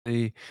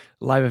the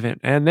live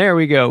event. And there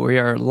we go. We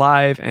are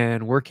live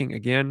and working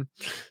again.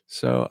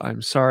 So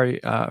I'm sorry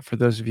for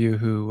those of you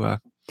who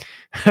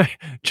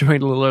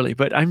joined a little early,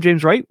 but I'm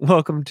James Wright.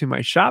 Welcome to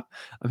my shop.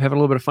 I'm having a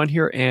little bit of fun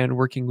here and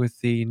working with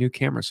the new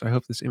camera. So I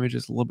hope this image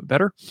is a little bit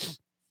better.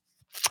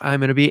 I'm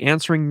going to be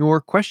answering your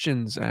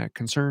questions,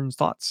 concerns,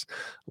 thoughts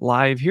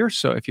live here.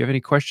 So if you have any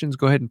questions,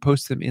 go ahead and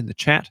post them in the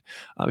chat.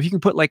 If you can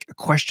put like a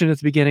question at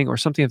the beginning or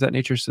something of that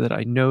nature so that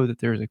I know that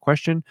there is a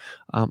question,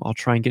 I'll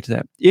try and get to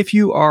that. If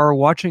you are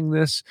watching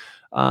this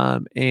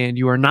and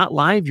you are not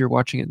live, you're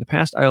watching it in the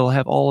past, I will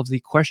have all of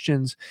the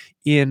questions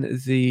in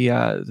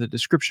the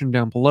description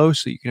down below,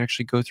 so you can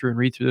actually go through and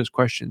read through those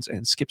questions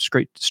and skip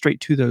straight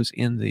to those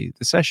in the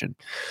session.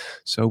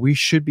 So we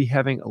should be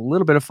having a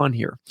little bit of fun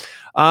here.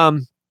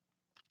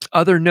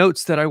 Other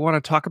notes that I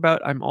want to talk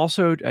about. I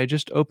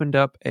just opened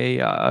up a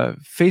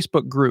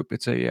Facebook group.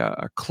 It's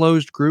a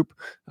closed group,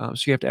 so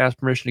you have to ask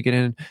permission to get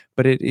in,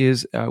 but it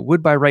is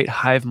Wood by Wright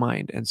Hive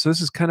Mind. And so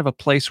this is kind of a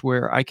place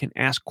where I can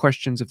ask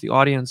questions of the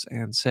audience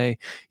and say,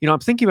 I'm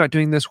thinking about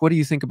doing this. What do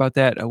you think about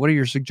that? What are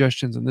your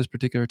suggestions on this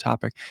particular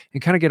topic?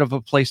 And kind of get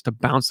a place to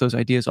bounce those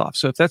ideas off.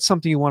 So if that's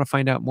something you want to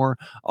find out more,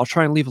 I'll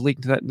try and leave a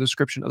link to that in the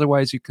description.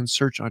 Otherwise, you can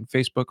search on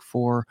Facebook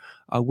for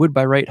Wood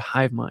by Wright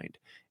Hive Mind.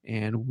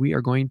 And we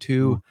are going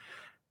to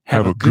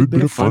have a good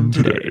bit of fun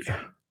today.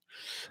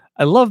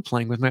 I love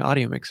playing with my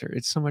audio mixer.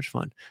 It's so much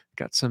fun.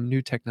 Got some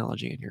new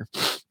technology in here.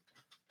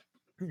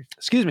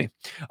 Excuse me.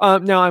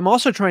 Now, I'm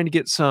also trying to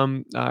get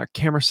some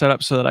camera set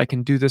up so that I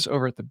can do this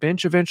over at the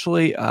bench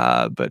eventually.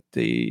 But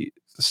the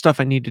stuff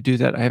I need to do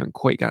that I haven't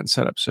quite gotten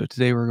set up. So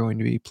today we're going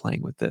to be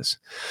playing with this.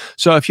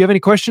 So if you have any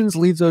questions,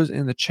 leave those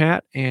in the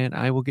chat and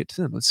I will get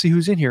to them. Let's see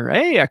who's in here.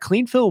 Hey,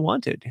 Clean Phil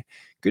Wanted.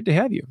 Good to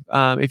have you.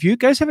 If you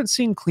guys haven't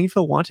seen Clean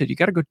Phil Wanted, you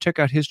got to go check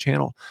out his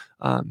channel.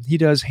 He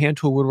does hand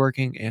tool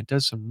woodworking and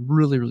does some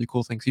really, really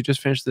cool things. He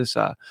just finished this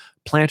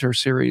planter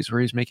series where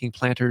he's making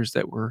planters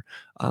that were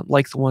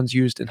like the ones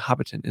used in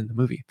Hobbiton in the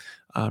movie.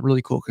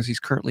 Really cool because he's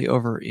currently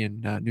over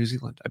in New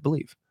Zealand, I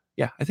believe.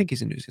 Yeah, I think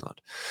he's in New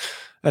Zealand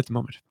at the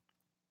moment.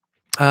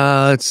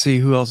 Let's see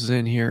who else is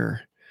in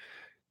here.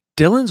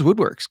 Dylan's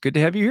Woodworks. Good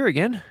to have you here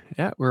again.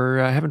 Yeah, we're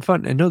having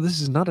fun. And no,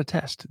 this is not a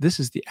test. This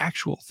is the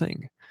actual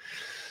thing.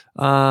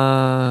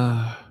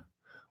 What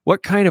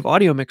kind of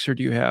audio mixer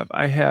do you have?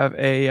 I have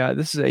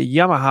this is a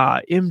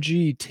Yamaha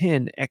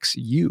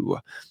MG10XU.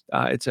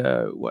 It's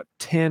a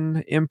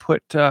 10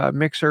 input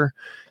mixer,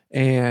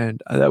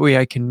 and that way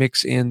I can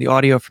mix in the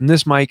audio from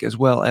this mic as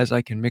well as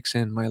I can mix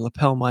in my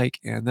lapel mic,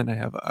 and then I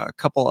have a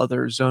couple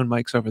other zone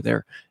mics over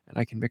there, and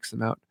I can mix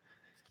them out.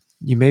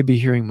 You may be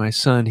hearing my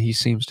son. He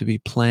seems to be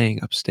playing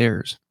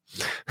upstairs.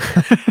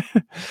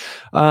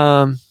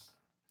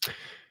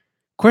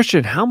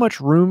 Question, how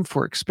much room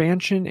for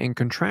expansion and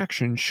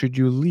contraction should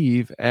you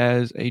leave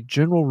as a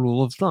general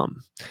rule of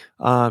thumb?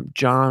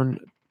 John,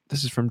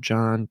 this is from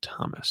John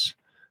Thomas.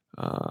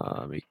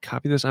 Let me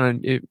copy this.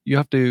 You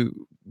have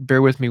to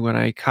bear with me when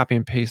I copy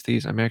and paste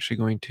these. I'm actually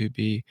going to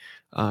be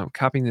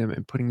copying them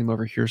and putting them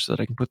over here so that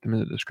I can put them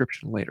in the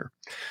description later.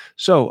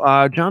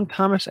 So John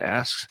Thomas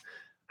asks,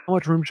 how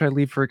much room should I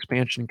leave for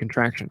expansion and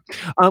contraction?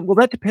 Well,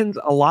 that depends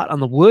a lot on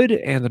the wood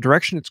and the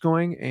direction it's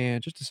going.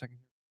 And just a second.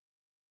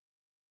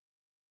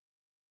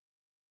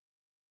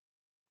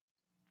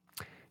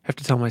 I have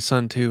to tell my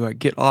son to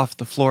get off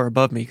the floor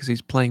above me because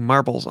he's playing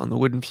marbles on the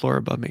wooden floor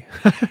above me.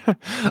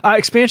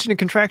 Expansion and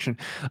contraction.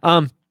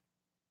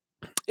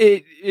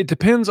 It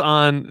depends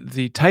on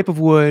the type of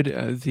wood.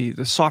 The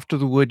softer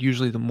the wood,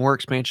 usually the more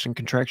expansion and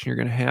contraction you're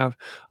going to have.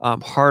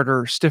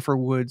 Harder, stiffer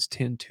woods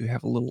tend to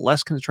have a little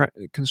less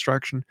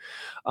construction.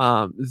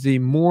 The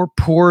more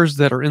pores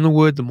that are in the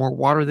wood, the more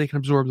water they can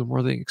absorb, the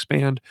more they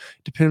expand.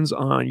 Depends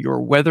on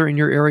your weather in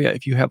your area.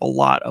 If you have a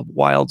lot of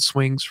wild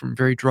swings from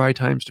very dry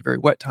times to very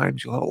wet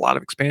times, you'll have a lot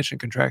of expansion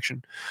and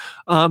contraction.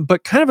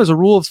 But kind of as a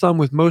rule of thumb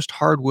with most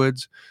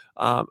hardwoods,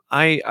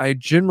 I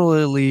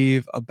generally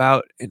leave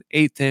about an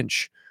 1/8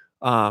 inch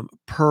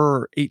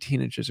per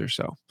 18 inches or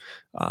so.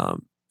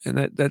 And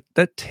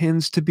that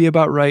tends to be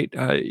about right.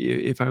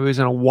 If I was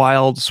in a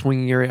wild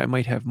swinging area, I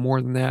might have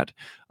more than that.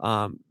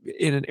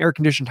 In an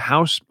air-conditioned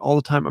house all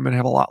the time, I'm going to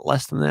have a lot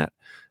less than that.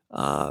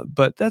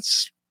 But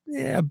that's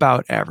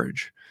about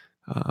average.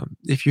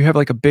 If you have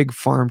like a big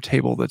farm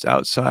table that's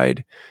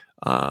outside,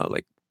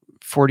 like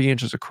 40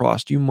 inches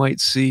across, you might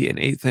see an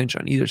 1/8 inch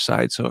on either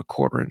side, so a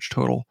 1/4 inch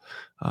total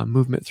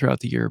movement throughout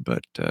the year,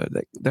 but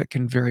that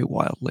can vary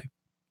wildly.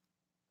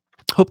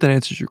 Hope that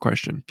answers your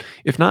question.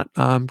 If not,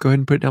 go ahead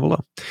and put it down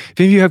below. If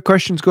any of you have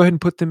questions, go ahead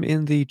and put them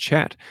in the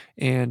chat.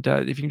 And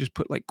if you can just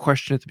put like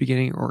question at the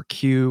beginning or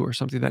Q or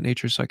something of that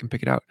nature so I can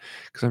pick it out,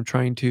 because I'm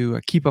trying to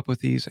keep up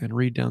with these and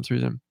read down through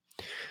them.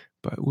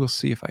 But we'll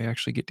see if I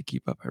actually get to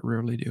keep up. I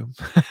rarely do.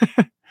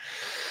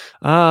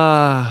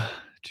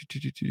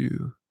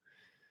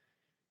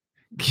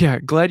 Yeah,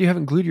 glad you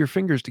haven't glued your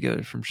fingers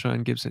together from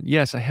Sean Gibson.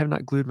 Yes, I have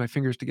not glued my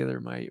fingers together.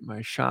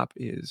 My shop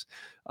is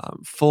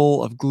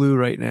full of glue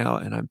right now,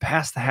 and I'm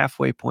past the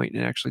halfway point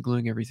in actually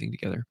gluing everything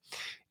together.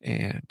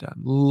 And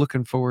I'm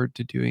looking forward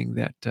to doing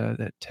that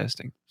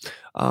testing.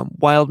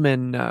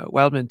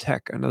 Wildman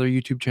Tech, another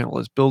YouTube channel,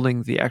 is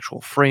building the actual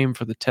frame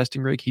for the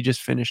testing rig. He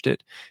just finished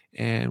it,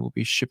 and we'll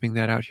be shipping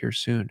that out here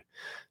soon.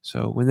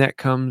 So when that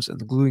comes and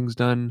the gluing's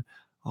done,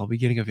 I'll be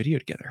getting a video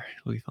together.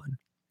 It'll be fun.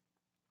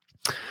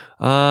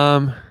 We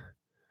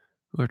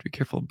have to be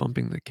careful of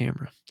bumping the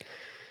camera.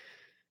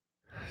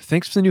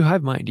 Thanks for the new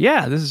Hive Mind.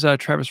 Yeah, this is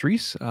Travis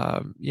Reese.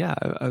 Yeah,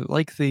 I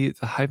like the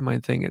Hive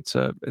Mind thing. It's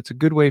a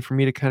good way for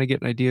me to kind of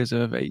get ideas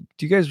of. Do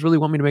you guys really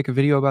want me to make a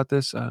video about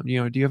this? Do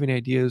you have any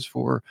ideas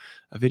for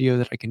a video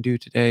that I can do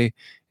today?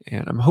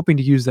 And I'm hoping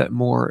to use that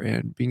more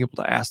and being able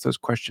to ask those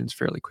questions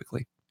fairly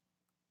quickly.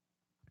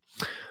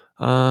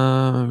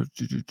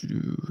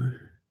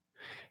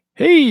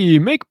 Hey,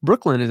 Make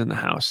Brooklyn is in the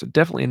house.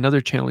 Definitely another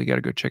channel you got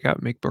to go check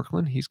out. Make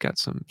Brooklyn. He's got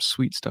some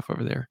sweet stuff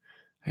over there.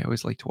 I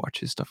always like to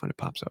watch his stuff when it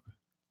pops up.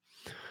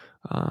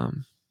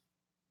 Um,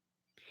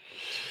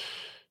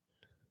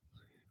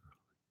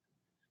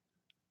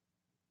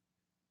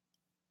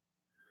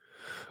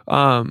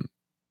 um,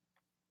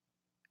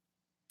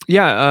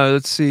 yeah,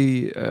 let's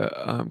see.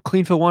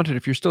 Clean Phil Wanted,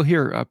 if you're still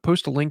here,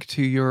 post a link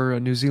to your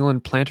New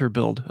Zealand planter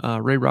build.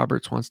 Ray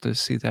Roberts wants to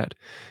see that.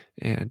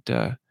 And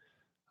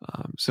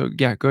so,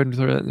 yeah, go ahead and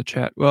throw that in the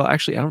chat. Well,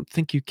 actually, I don't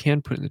think you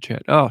can put it in the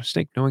chat. Oh,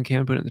 Snake, no one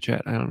can put it in the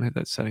chat. I don't have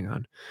that setting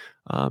on.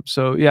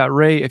 So, yeah,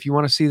 Ray, if you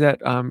want to see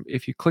that,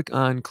 if you click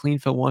on Clean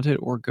Phil Wanted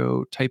or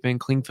go type in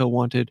Clean Phil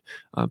Wanted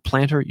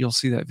planter, you'll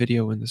see that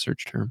video in the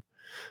search term.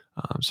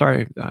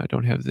 Sorry, I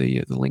don't have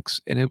the links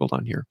enabled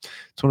on here.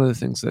 It's one of the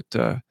things that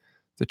the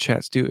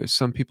chats do is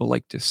some people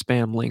like to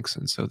spam links,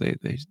 and so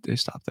they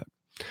stop that.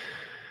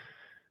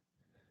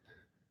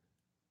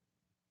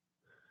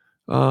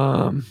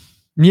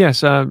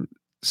 Yes,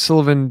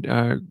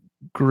 Sullivan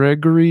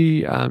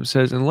Gregory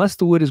says, unless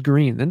the wood is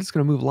green, then it's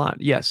going to move a lot.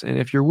 Yes, and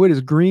if your wood is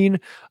green,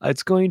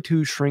 it's going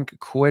to shrink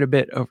quite a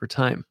bit over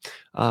time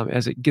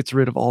as it gets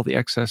rid of all the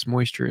excess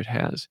moisture it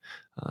has.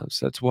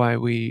 So that's why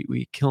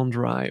we kiln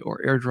dry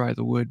or air dry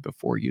the wood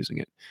before using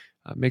it.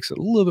 Makes it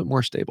a little bit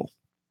more stable.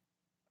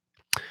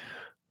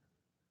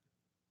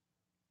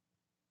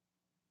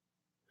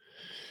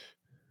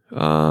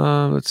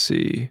 Let's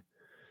see.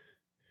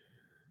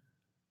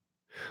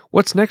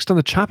 What's next on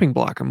the chopping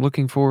block? I'm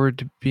looking forward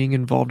to being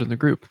involved in the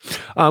group.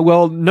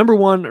 Well, number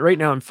one, right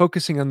now I'm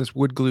focusing on this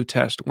wood glue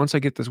test. Once I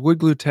get this wood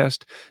glue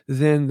test,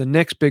 then the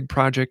next big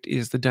project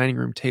is the dining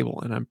room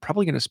table. And I'm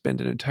probably going to spend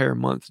an entire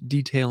month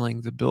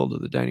detailing the build of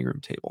the dining room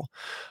table.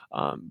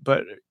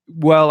 But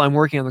while I'm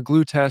working on the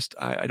glue test,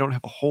 I don't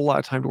have a whole lot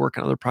of time to work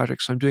on other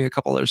projects. So I'm doing a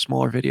couple other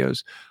smaller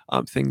videos,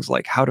 things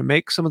like how to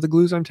make some of the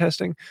glues I'm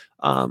testing.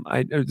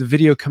 The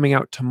video coming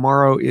out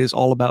tomorrow is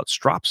all about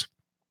strops.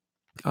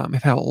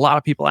 I've had a lot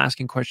of people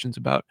asking questions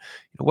about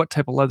what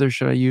type of leather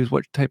should I use,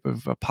 what type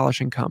of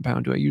polishing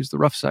compound do I use, the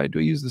rough side, do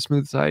I use the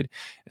smooth side,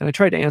 and I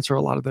tried to answer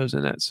a lot of those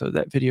in that. So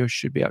that video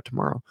should be out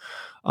tomorrow.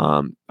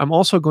 I'm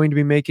also going to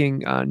be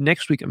making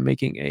next week. I'm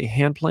making a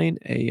hand plane.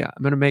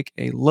 I'm going to make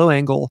a low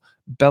angle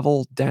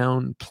bevel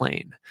down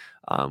plane.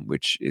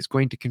 Which is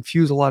going to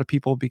confuse a lot of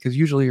people because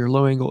usually your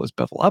low angle is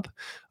bevel up,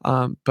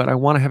 but I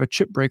want to have a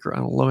chip breaker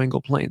on a low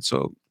angle plane.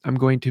 So I'm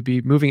going to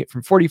be moving it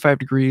from 45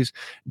 degrees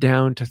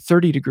down to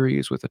 30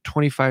 degrees with a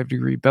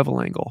 25-degree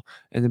bevel angle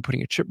and then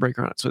putting a chip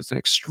breaker on it. So it's an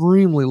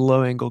extremely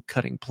low angle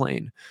cutting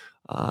plane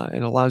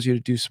and allows you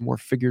to do some more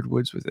figured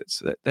woods with it.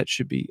 So that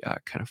should be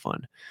kind of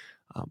fun.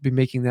 I'll be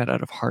making that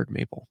out of hard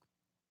maple.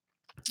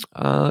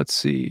 Let's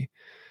see.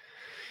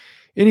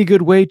 Any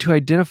good way to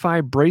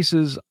identify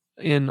braces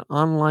in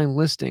online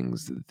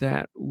listings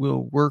that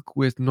will work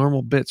with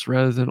normal bits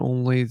rather than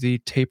only the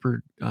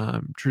tapered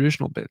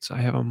traditional bits? I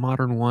have a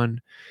modern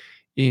one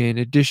in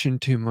addition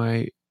to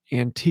my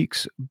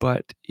antiques,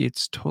 but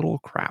it's total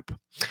crap.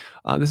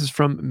 This is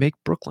from Make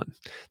Brooklyn.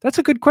 That's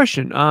a good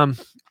question.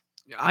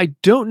 I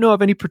don't know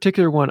of any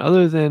particular one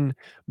other than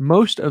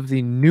most of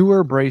the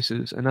newer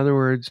braces. In other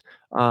words,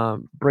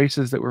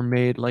 braces that were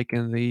made like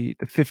in the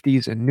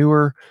 50s and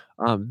newer.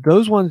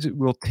 Those ones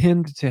will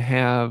tend to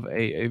have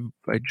a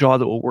jaw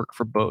that will work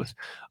for both.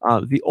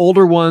 The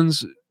older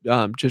ones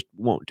just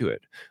won't do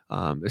it.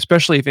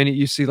 Especially if any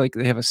you see like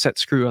they have a set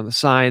screw on the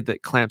side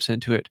that clamps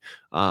into it.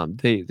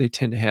 They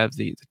tend to have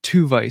the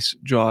two vice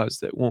jaws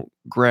that won't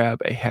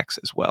grab a hex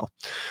as well.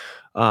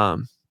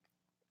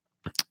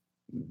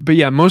 But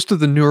yeah, most of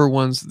the newer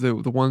ones, the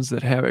ones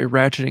that have a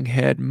ratcheting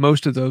head,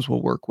 most of those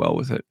will work well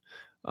with it.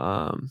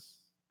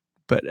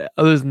 But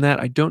other than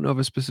that, I don't know of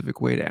a specific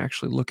way to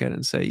actually look at it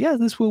and say, yeah,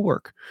 this will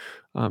work.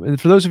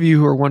 And for those of you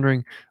who are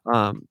wondering,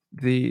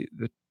 the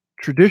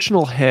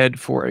traditional head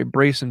for a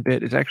brace and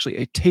bit is actually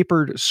a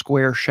tapered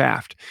square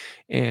shaft,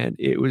 and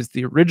it was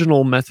the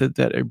original method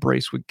that a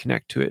brace would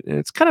connect to it. And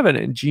it's kind of an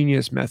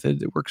ingenious method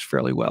that works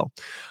fairly well.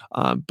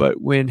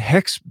 But when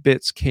hex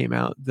bits came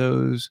out,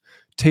 those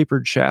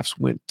tapered shafts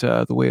went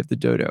the way of the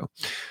dodo.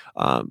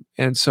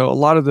 And so a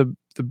lot of the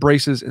the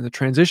braces in the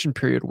transition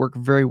period work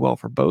very well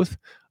for both.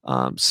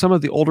 Some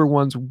of the older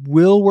ones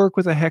will work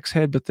with a hex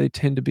head, but they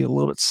tend to be a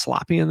little bit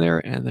sloppy in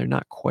there, and they're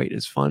not quite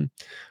as fun.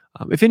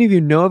 If any of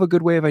you know of a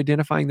good way of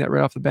identifying that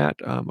right off the bat,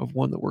 of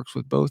one that works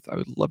with both, I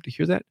would love to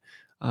hear that.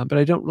 But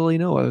I don't really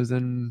know, other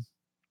than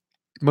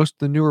most of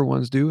the newer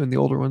ones do and the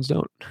older ones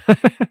don't.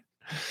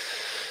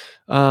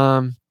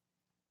 um,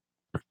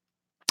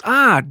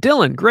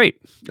 Dylan, great.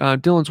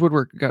 Dylan's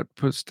Woodwork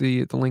puts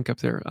the link up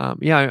there.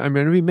 Yeah, I'm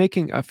going to be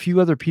making a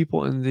few other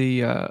people in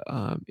the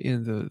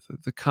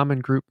common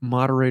group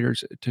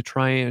moderators to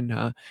try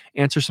and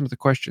answer some of the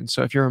questions.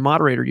 So if you're a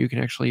moderator, you can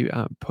actually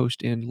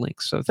post in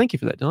links. So thank you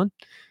for that, Dylan.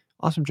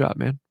 Awesome job,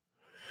 man.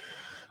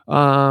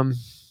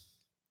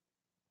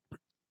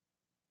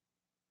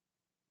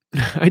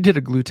 I did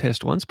a glue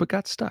test once, but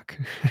got stuck.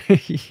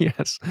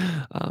 Yes,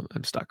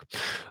 I'm stuck.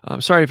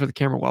 Sorry for the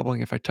camera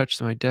wobbling. If I touch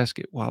my desk,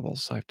 it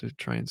wobbles. So I have to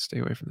try and stay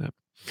away from that.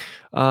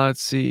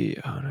 Let's see.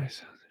 Oh,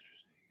 nice.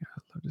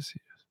 I'd love to see.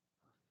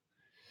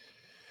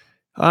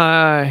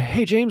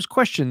 Hey James,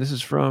 question. This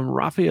is from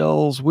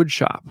Rafael's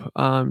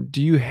Woodshop.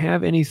 Do you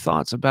have any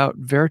thoughts about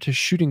Veritas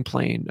Shooting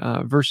Plane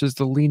versus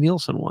the Lie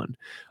Nielsen one?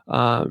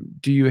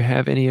 Do you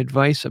have any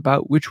advice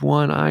about which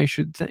one I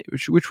should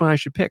which one I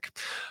should pick?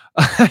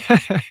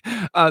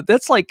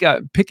 That's like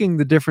picking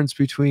the difference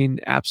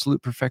between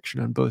absolute perfection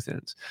on both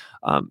ends.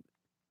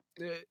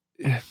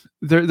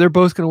 They're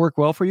both going to work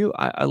well for you.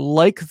 I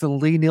like the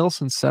Lie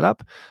Nielsen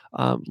setup.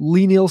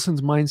 Lie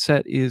Nielsen's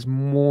mindset is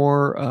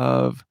more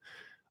of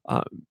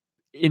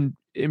in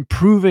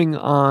improving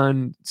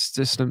on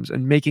systems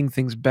and making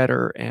things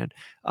better, and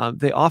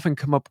they often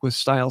come up with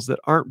styles that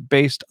aren't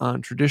based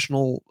on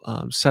traditional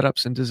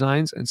setups and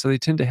designs, and so they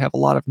tend to have a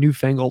lot of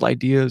newfangled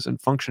ideas and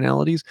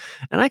functionalities,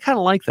 and I kind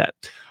of like that.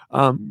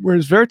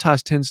 Whereas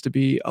Veritas tends to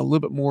be a little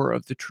bit more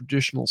of the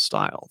traditional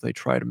style. They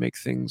try to make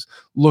things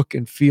look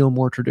and feel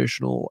more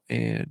traditional,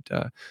 and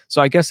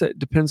so I guess it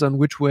depends on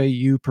which way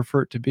you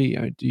prefer it to be.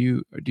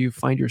 Do you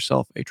find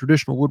yourself a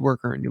traditional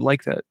woodworker and you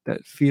like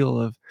that feel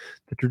of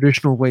the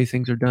traditional way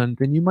things are done?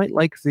 Then you might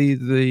like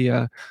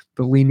the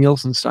Lie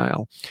Nielsen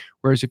style.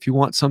 Whereas if you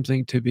want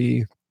something to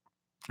be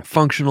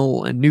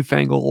functional and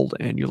newfangled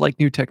and you like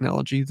new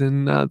technology,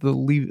 then the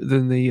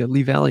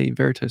Lee Valley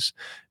Veritas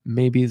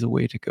may be the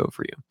way to go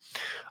for you.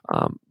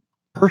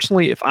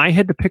 Personally, if I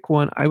had to pick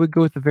one, I would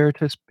go with the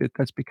Veritas, but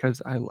that's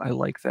because I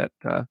like that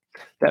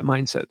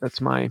mindset.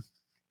 That's my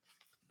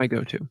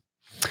go-to.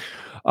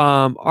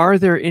 Are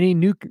there any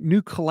new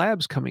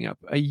collabs coming up?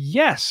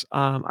 Yes,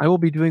 I will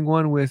be doing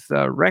one with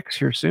Rex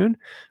here soon,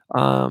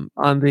 on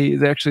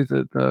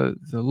the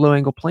low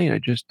angle plane I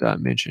just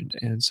mentioned,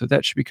 and so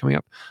that should be coming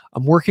up.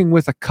 I'm working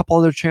with a couple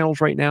other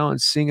channels right now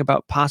and seeing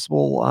about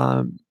possible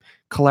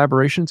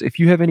collaborations. If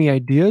you have any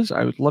ideas,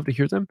 I would love to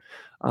hear them.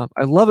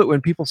 I love it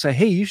when people say,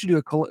 "Hey, you should do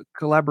a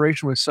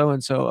collaboration with so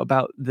and so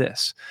about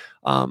this."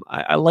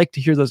 I like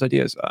to hear those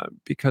ideas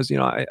because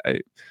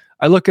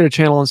I look at a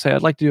channel and say,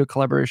 I'd like to do a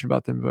collaboration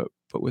about them,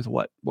 but with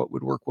what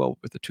would work well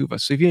with the two of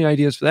us. So if you have any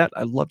ideas for that,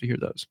 I'd love to hear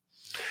those.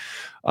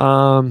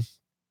 Um,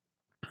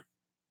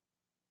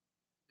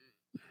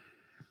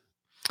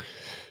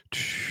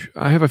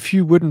 I have a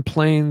few wooden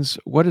planes.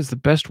 What is the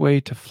best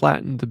way to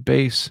flatten the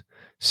base?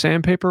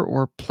 Sandpaper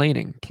or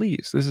planing,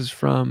 please? This is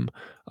from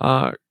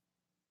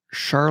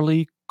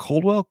Charlie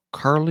Coldwell,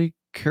 Carly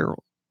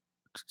Carroll.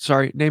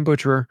 Sorry, name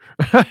butcherer.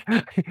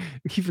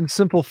 Even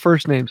simple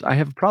first names I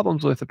have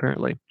problems with,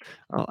 apparently.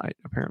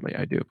 Apparently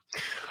I do.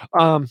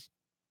 Um,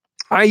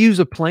 I use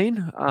a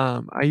plane.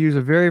 I use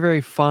a very, very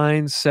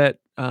fine set,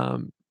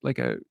 like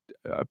a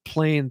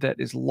plane that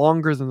is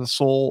longer than the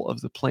sole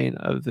of the plane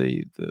of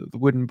the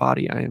wooden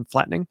body I am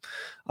flattening.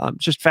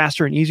 Just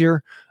faster and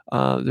easier.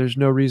 There's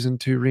no reason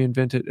to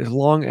reinvent it. As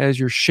long as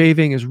your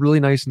shaving is really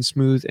nice and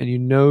smooth and you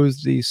know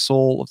the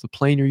sole of the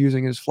plane you're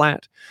using is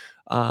flat,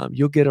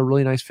 you'll get a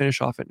really nice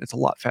finish off it, and it's a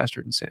lot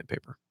faster than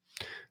sandpaper.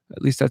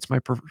 At least that's my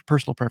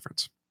personal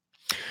preference.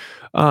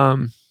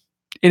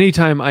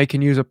 Anytime I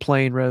can use a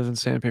plane rather than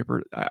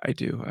sandpaper, I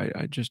do.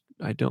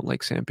 I don't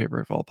like sandpaper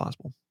if all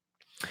possible.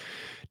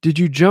 Did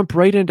you jump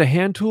right into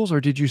hand tools or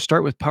did you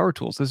start with power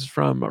tools? This is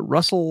from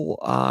Russell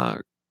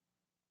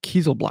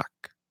Kieselbach.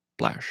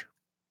 Blash.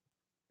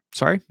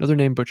 Sorry, another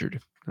name butchered.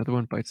 Another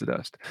one bites the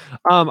dust.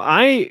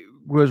 I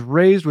was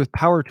raised with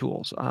power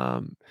tools.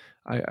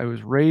 I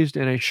was raised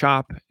in a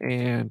shop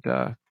and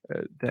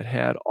that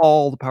had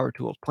all the power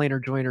tools: planer,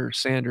 joiners,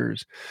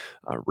 sanders,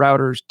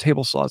 routers,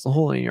 table saws, the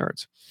whole 9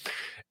 yards.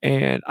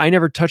 And I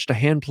never touched a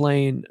hand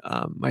plane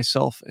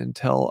myself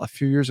until a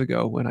few years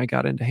ago when I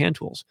got into hand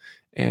tools.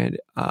 And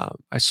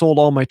I sold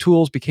all my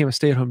tools, became a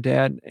stay-at-home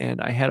dad,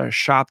 and I had a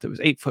shop that was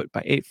 8 foot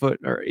by 8 foot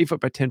or 8 foot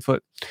by 10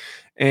 foot.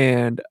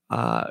 And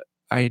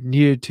I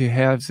needed to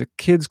have the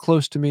kids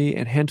close to me,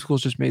 and hand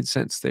tools just made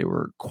sense. They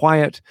were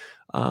quiet,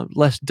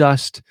 less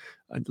dust,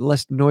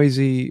 less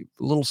noisy,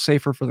 a little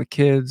safer for the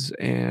kids,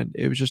 and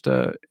it was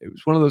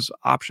one of those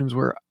options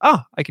where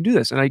I can do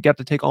this, and I got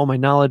to take all my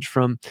knowledge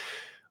from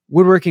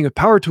woodworking with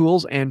power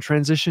tools and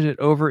transition it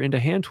over into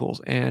hand tools.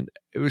 And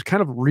it was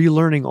kind of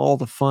relearning all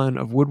the fun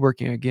of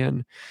woodworking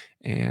again,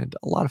 and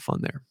a lot of fun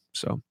there.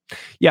 So,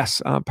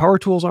 yes, power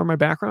tools are my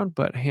background,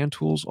 but hand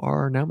tools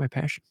are now my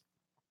passion.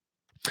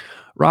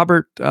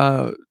 Robert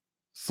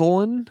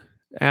Thoelen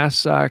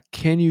asks,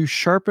 can you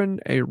sharpen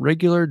a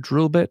regular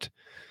drill bit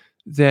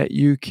that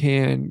you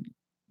can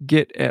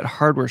get at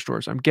hardware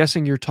stores? I'm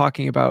guessing you're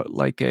talking about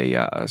like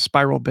a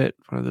spiral bit,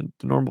 one of the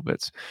normal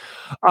bits.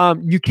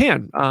 You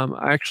can.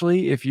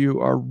 Actually, if you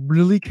are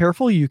really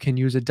careful, you can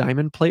use a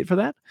diamond plate for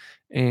that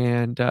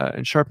and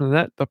sharpen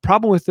that. The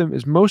problem with them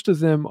is most of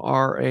them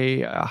are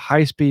a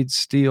high-speed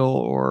steel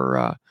or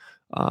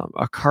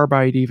a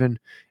carbide even,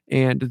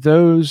 and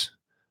those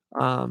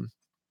um,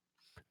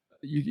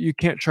 you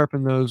can't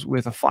sharpen those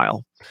with a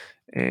file,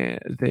 and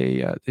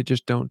they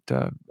just don't.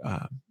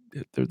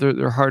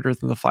 They're harder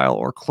than the file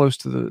or close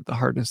to the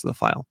hardness of the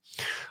file.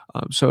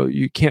 So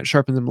you can't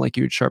sharpen them like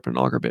you would sharpen an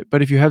auger bit.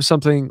 But if you have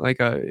something like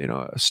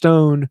a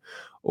stone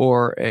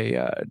or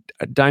a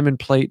diamond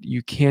plate,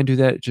 you can do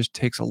that. It just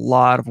takes a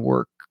lot of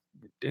work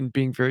and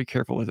being very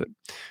careful with it.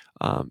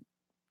 Um,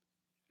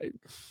 I-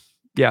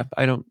 yeah,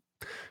 I don't.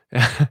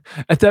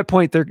 At that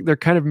point, they're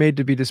kind of made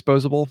to be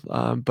disposable.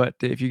 But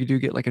if you do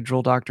get like a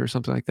drill doctor or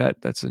something like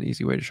that, that's an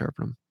easy way to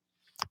sharpen them.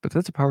 But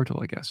that's a power tool,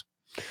 I guess.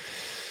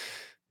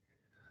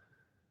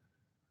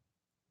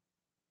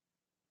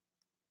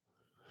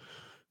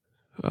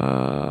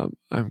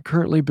 I'm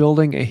currently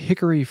building a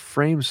hickory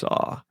frame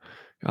saw.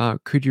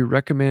 Could you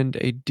recommend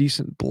a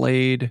decent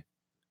blade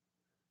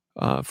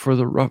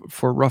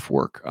for rough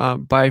work?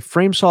 By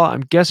frame saw,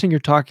 I'm guessing you're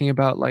talking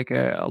about like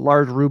a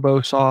large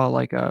Rubo saw,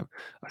 like a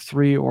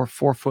 3 or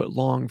 4 foot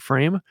long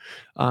frame.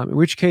 In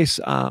which case,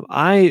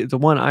 the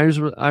one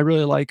I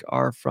really like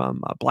are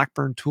from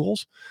Blackburn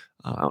Tools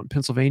out in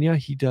Pennsylvania.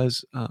 He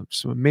does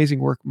some amazing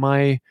work.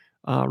 My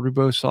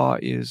Rubo saw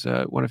is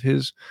one of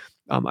his.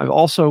 I've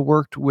also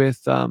worked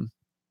with um,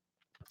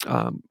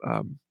 um,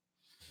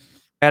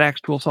 Bad Axe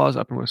tool saws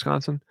up in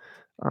Wisconsin.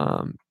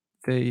 Um,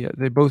 they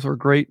both are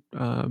great,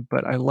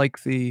 but I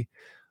like the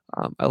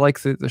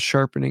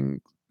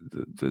sharpening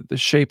the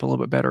shape a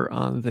little bit better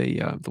on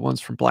the ones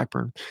from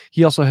Blackburn.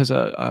 He also has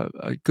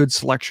a good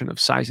selection of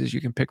sizes you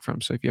can pick from.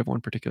 So if you have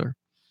one particular.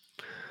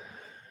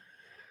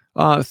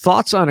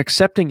 Thoughts on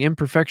accepting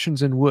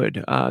imperfections in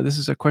wood? This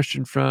is a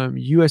question from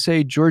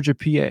USA, Georgia,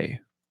 PA.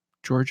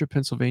 Georgia,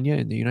 Pennsylvania,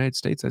 in the United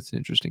States. That's an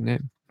interesting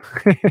name.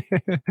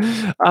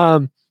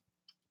 um,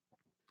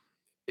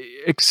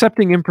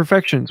 Accepting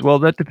imperfections. Well,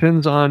 that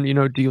depends on,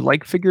 do you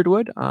like figured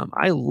wood?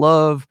 I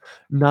love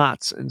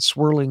knots and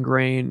swirling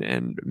grain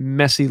and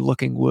messy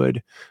looking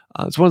wood.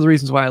 It's one of the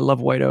reasons why I love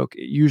white oak.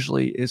 It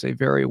usually is a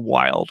very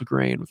wild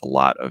grain with a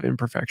lot of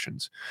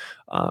imperfections.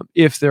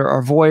 If there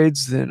are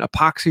voids, then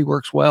epoxy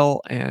works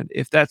well. And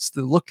if that's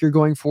the look you're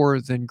going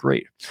for, then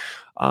great.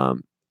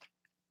 Um,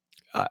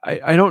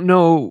 I don't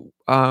know.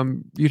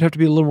 You'd have to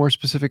be a little more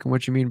specific on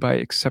what you mean by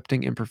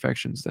accepting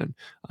imperfections then,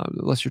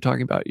 unless you're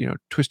talking about,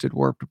 twisted,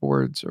 warped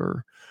boards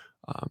or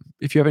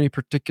if you have any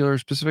particular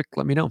specific,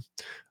 let me know.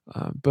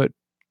 But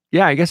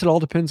yeah, I guess it all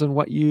depends on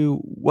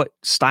what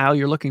style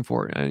you're looking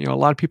for. And, a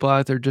lot of people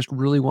out there just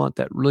really want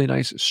that really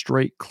nice,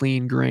 straight,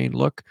 clean grain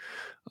look.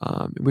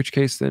 In which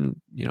case,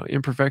 then,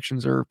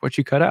 imperfections are what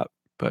you cut out.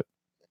 But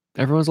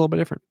everyone's a little bit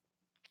different.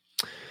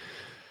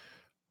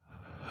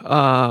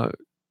 Uh,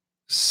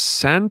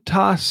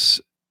 Santos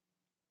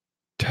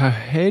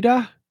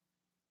Tejeda?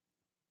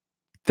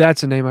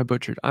 That's a name I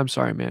butchered. I'm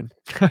sorry, man.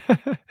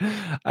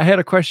 I had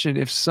a question.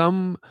 If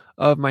some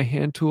of my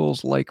hand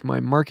tools, like my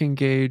marking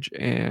gauge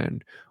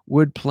and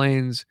wood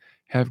planes,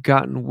 have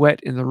gotten wet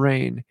in the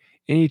rain,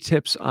 any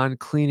tips on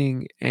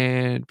cleaning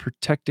and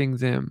protecting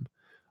them,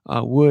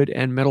 wood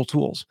and metal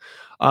tools?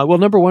 Well,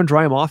 number one,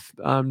 dry them off.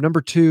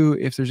 Number two,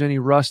 if there's any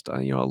rust, a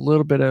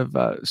little bit of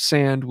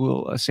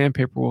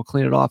sandpaper will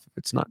clean it off if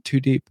it's not too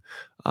deep.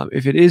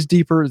 If it is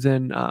deeper,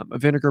 then a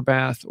vinegar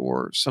bath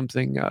or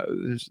something.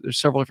 There's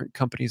several different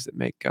companies that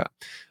make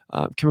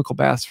chemical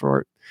baths for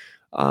it.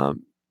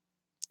 Um,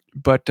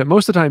 but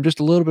most of the time,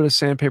 just a little bit of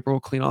sandpaper will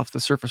clean off the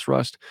surface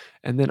rust.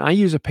 And then I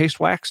use a paste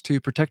wax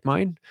to protect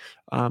mine.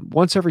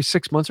 Once every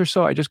 6 months or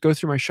so, I just go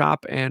through my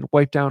shop and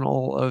wipe down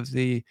all of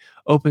the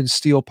open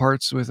steel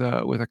parts with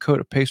a coat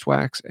of paste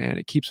wax, and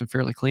it keeps them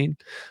fairly clean.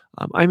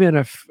 I'm in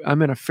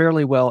a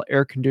fairly well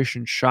air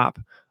conditioned shop,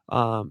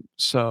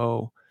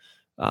 so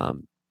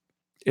um,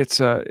 it's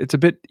a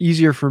bit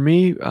easier for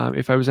me.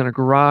 If I was in a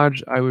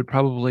garage, I would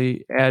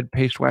probably add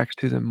paste wax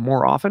to them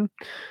more often.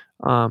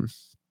 Um,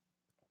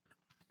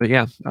 but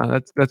yeah,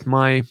 that's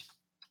my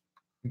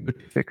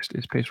fixed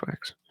is paste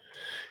wax.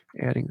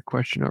 Adding the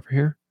question over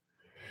here.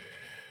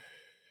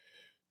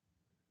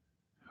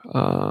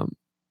 Um,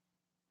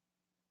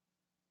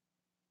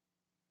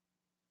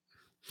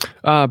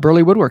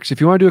 Burley Woodworks.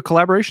 If you want to do a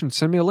collaboration,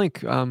 send me a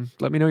link.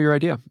 Let me know your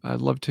idea. I'd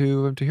love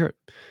to hear it.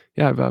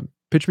 Yeah,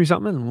 pitch me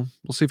something, and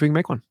we'll see if we can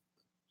make one.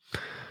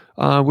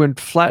 When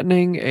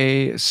flattening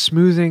a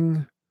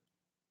smoothing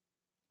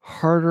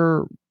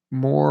harder,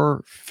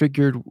 more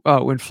figured.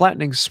 When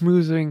flattening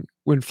smoothing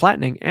when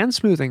flattening and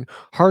smoothing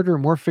harder,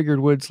 more figured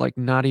woods like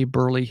knotty,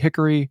 burly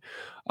hickory.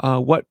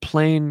 What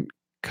plane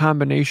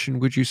combination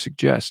would you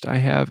suggest? I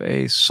have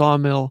a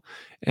sawmill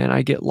and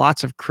I get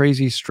lots of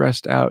crazy,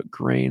 stressed out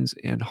grains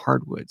and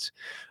hardwoods.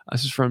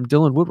 This is from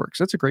Dylan Woodworks.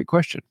 That's a great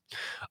question.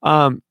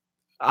 Um,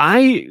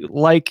 I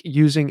like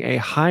using a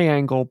high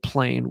angle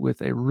plane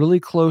with a really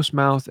close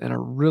mouth and a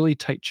really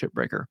tight chip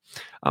breaker.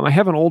 I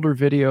have an older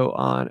video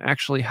on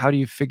actually how do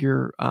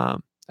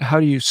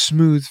you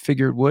smooth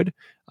figured wood,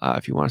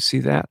 if you want to see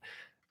that.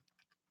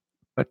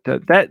 But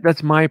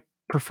that's my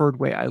preferred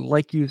way. I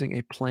like using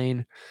a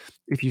plane.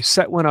 If you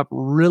set one up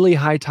really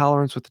high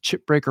tolerance with the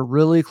chip breaker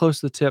really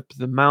close to the tip,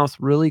 the mouth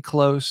really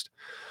close,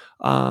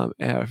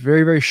 and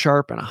very, very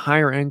sharp and a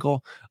higher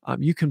angle,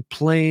 you can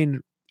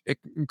plane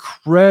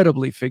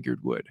incredibly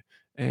figured wood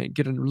and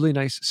get a really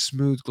nice,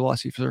 smooth,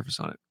 glossy surface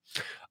on it.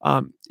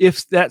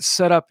 If that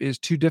setup is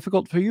too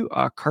difficult for you,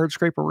 a card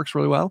scraper works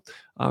really well.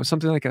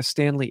 Something like a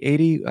Stanley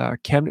 80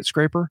 cabinet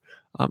scraper.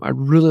 I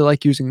really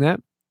like using that.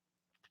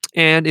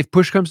 And if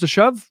push comes to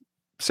shove,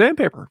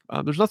 sandpaper.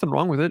 There's nothing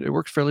wrong with it. It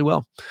works fairly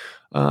well.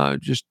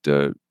 Just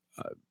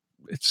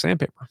it's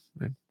sandpaper.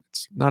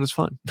 It's not as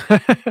fun.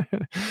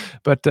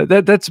 But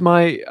that's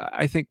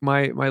I think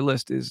my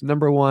list is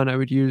number one. I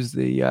would use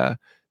the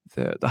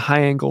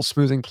high angle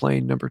smoothing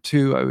plane. Number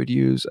two, I would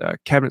use a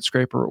cabinet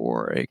scraper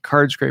or a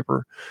card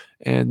scraper,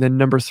 and then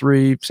number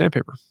three,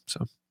 sandpaper.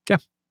 So yeah.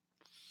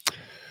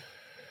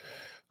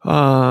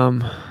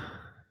 Um,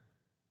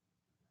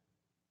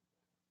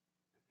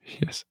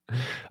 yes.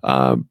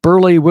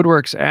 Burley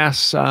Woodworks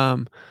asks,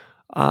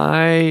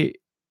 I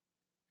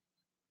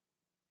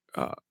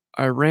uh,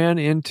 I ran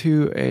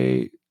into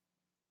a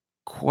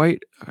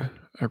quite I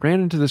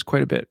ran into this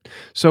quite a bit.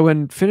 So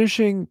when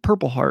finishing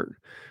Purple Heart,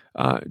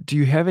 do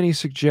you have any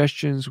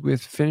suggestions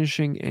with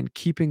finishing and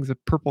keeping the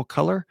purple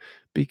color?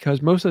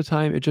 Because most of the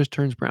time it just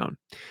turns brown.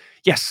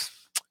 Yes,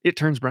 it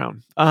turns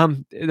brown.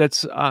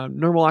 That's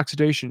normal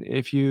oxidation.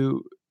 If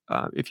you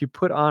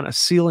put on a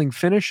sealing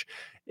finish,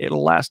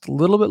 it'll last a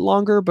little bit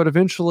longer, but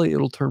eventually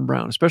it'll turn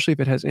brown, especially if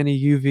it has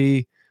any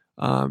UV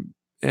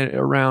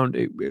around.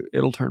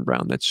 It'll turn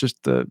brown. That's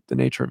just the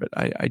nature of it.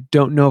 I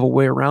don't know of a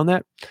way around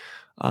that.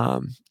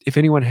 If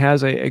anyone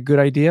has a good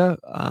idea,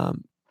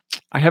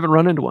 I haven't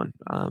run into one.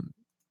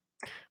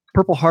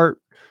 Purple Heart,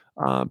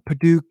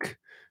 Paduke,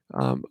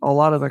 a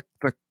lot of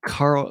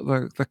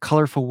the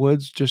colorful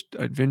woods just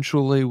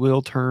eventually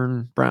will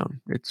turn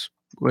brown. It's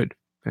wood,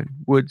 and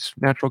wood's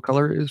natural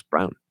color is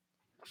brown.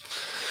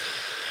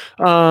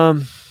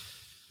 Um,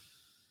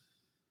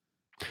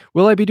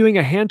 will I be doing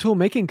a hand tool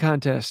making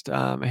contest?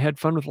 I had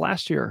fun with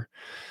last year.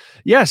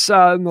 Yes,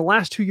 in the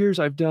last 2 years,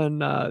 I've done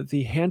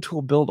the hand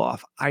tool build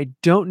off. I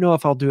don't know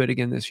if I'll do it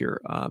again this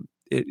year.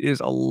 It is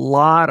a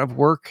lot of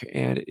work,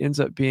 and it ends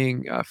up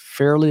being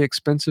fairly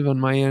expensive on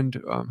my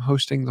end,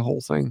 hosting the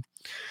whole thing.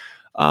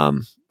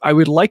 I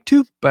would like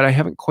to, but I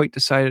haven't quite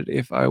decided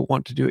if I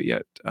want to do it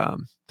yet.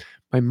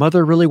 My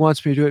mother really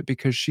wants me to do it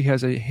because she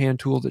has a hand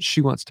tool that she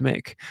wants to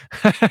make,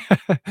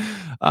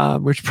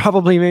 which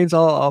probably means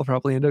I'll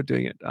probably end up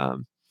doing it.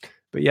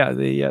 But yeah,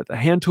 the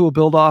hand tool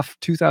build off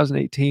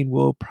 2018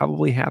 will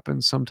probably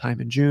happen sometime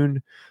in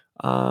June.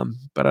 But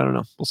I don't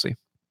know. We'll see.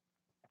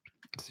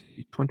 Let's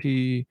see,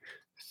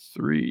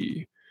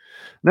 23.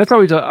 And that's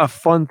always a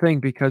fun thing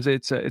because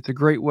it's a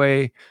great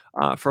way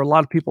for a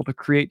lot of people to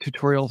create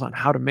tutorials on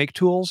how to make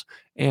tools,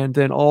 and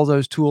then all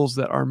those tools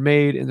that are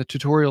made in the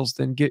tutorials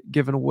then get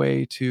given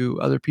away to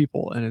other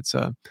people, and it's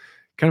a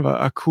kind of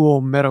a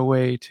cool meta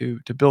way to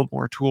build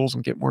more tools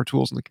and get more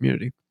tools in the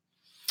community.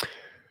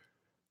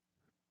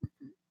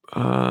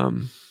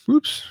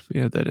 Oops, we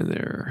had that in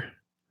there.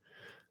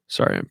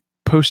 Sorry, I'm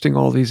posting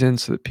all these in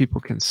so that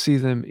people can see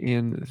them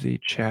in the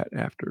chat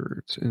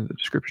afterwards, in the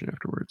description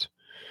afterwards.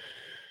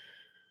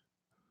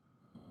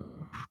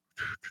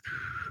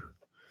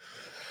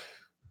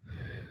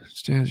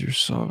 Stands your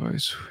saw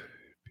vise.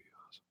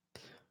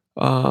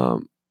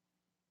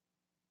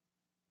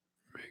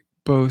 Make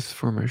both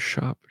for my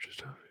shop.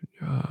 Just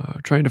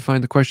trying to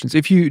find the questions.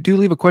 If you do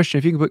leave a question,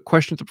 if you can put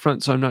questions up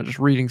front, so I'm not just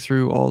reading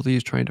through all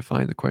these trying to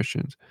find the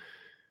questions.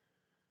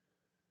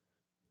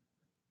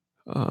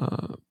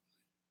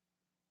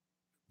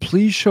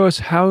 Please show us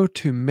how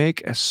to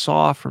make a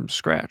saw from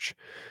scratch.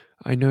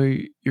 I know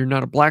you're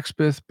not a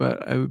blacksmith,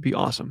 but it would be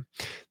awesome.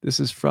 This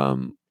is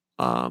from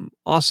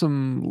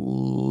Awesome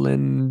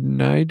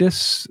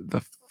Leonidas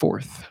the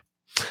Fourth.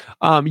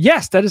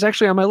 Yes, that is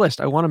actually on my list.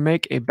 I want to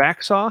make a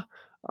back saw.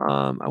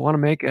 I want to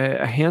make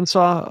a hand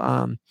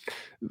saw.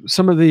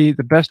 Some of the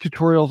best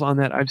tutorials on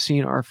that I've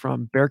seen are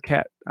from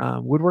Bearcat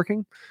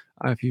Woodworking.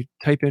 If you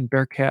type in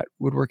Bearcat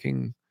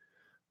Woodworking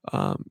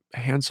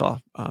handsaw,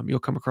 you'll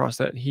come across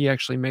that. He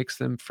actually makes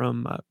them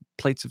from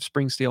plates of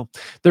spring steel.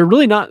 They're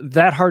really not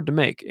that hard to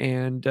make,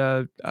 and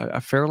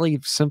a fairly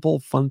simple,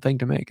 fun thing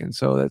to make. And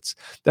so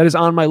that is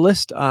on my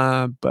list,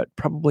 but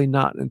probably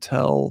not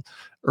until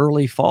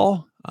early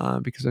fall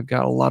because I've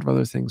got a lot of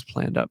other things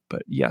planned up.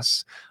 But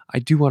yes, I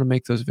do want to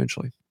make those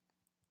eventually.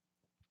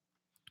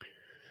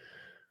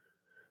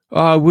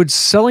 Would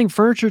selling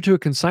furniture to a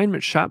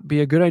consignment shop be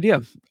a good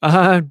idea?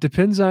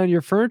 Depends on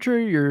your furniture,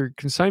 your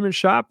consignment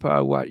shop,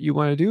 what you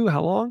want to do,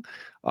 how long.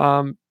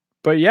 Um,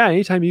 but yeah,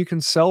 anytime you can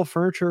sell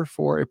furniture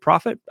for a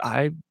profit,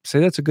 I say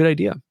that's a good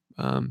idea.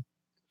 Um,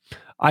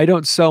 I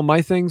don't sell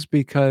my things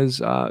because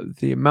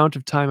the amount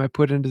of time I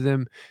put into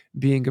them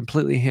being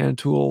completely hand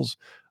tools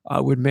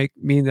would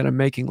mean that I'm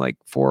making like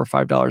 $4 or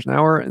 $5 an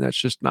hour, and that's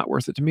just not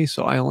worth it to me.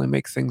 So I only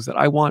make things that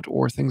I want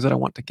or things that I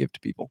want to give to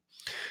people.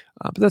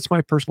 But that's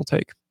my personal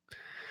take.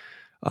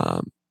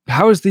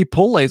 How is the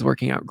pull lathe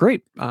working out?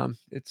 Great.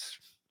 It's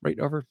right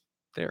over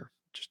there,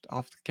 just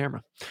off the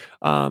camera.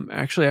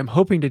 Actually, I'm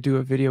hoping to do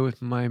a video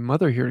with my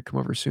mother here to come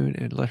over soon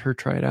and let her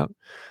try it out.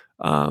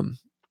 Um,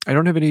 I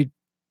don't have any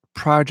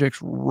projects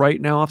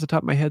right now off the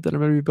top of my head that I'm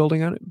going to be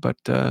building on it, but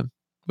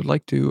would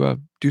like to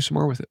do some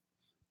more with it.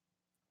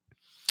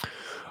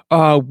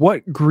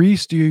 What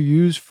grease do you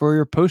use for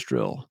your post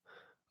drill?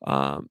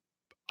 Um,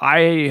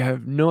 I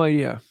have no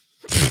idea.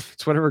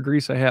 It's whatever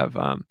grease I have.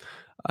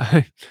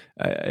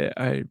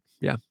 I,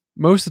 yeah.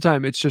 Most of the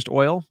time, it's just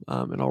oil,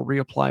 and I'll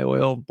reapply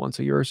oil once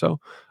a year or so.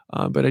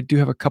 But I do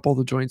have a couple of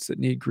the joints that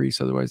need grease,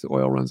 otherwise the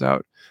oil runs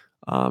out.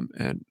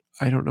 And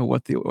I don't know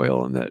what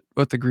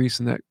what the grease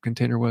in that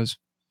container was.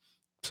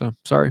 So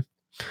sorry.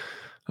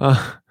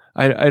 Uh,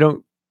 I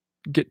don't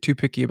get too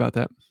picky about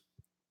that.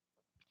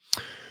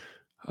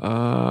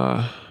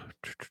 Uh,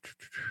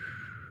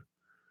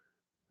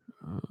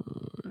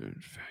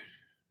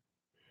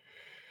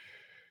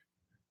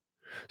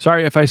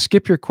 Sorry, if I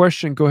skip your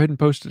question, go ahead and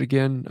post it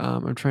again.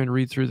 I'm trying to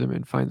read through them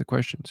and find the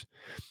questions.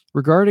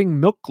 Regarding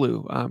milk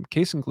glue,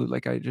 casing glue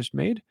like I just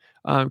made,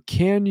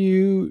 can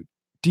you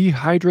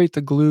dehydrate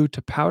the glue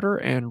to powder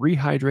and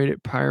rehydrate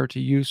it prior to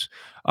use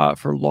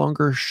for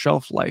longer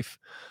shelf life,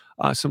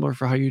 similar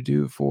for how you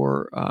do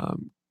for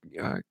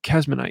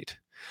Casmonite?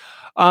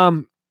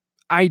 Um,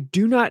 I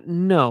do not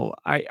know.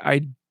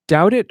 I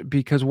doubt it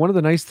because one of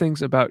the nice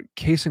things about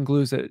casing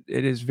glue is that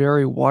it is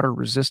very water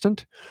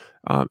resistant.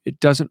 It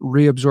doesn't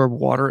reabsorb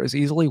water as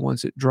easily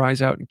once it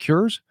dries out and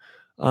cures.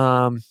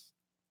 Um,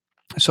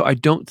 so I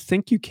don't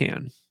think you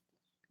can,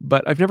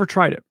 but I've never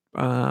tried it.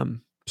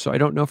 So I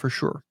don't know for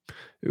sure.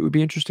 It would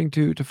be interesting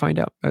to find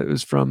out. It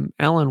was from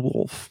Alan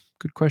Wolf.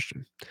 Good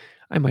question.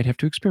 I might have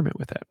to experiment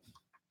with that.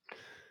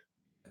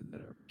 And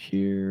then over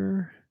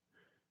here,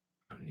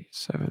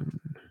 27.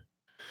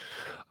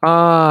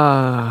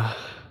 Ah.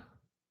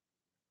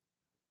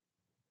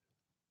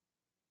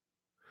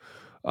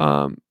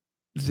 Um,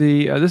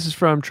 this is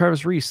from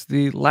Travis Reese.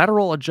 The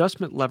lateral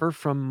adjustment lever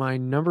from my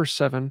number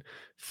 7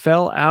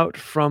 fell out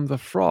from the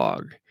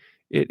frog.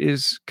 It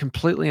is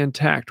completely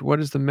intact. What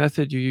is the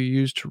method you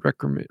use to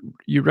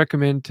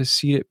recommend to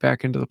seat it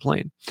back into the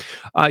plane?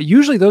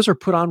 Usually those are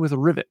put on with a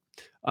rivet.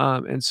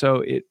 And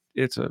so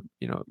it's a,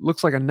 it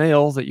looks like a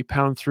nail that you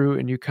pound through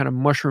and you kind of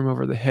mushroom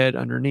over the head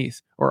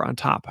underneath or on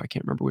top. I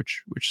can't remember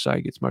which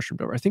side gets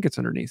mushroomed over. I think it's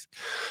underneath.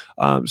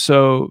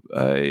 So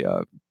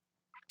a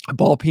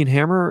ball peen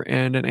hammer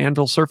and an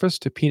anvil surface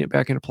to peen it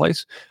back into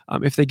place.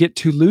 If they get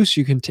too loose,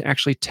 you can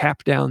actually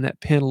tap down that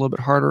pin a little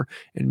bit harder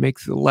and make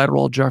the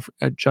lateral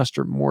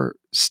adjuster more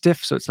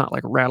stiff so it's not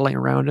like rattling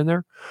around in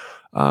there.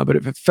 But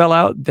if it fell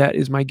out, that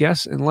is my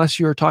guess.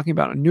 Unless you're talking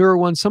about a newer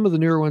one, some of the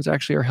newer ones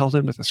actually are held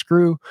in with a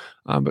screw,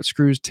 but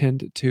screws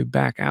tend to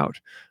back out.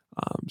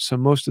 So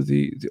most of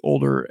the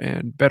older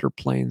and better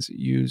planes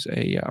use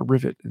a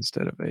rivet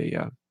instead of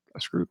a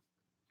screw.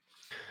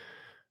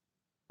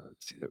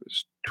 Let's see, that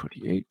was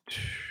 28.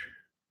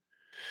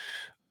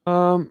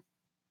 Um,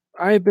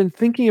 I've been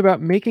thinking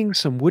about making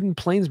some wooden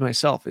planes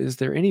myself. Is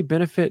there any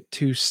benefit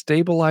to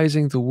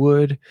stabilizing the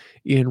wood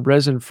in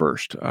resin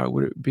first?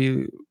 Would it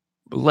be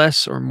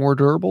less or more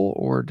durable,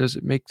 or does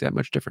it make that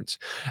much difference?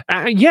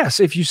 Yes,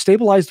 if you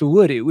stabilize the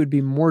wood, it would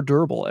be more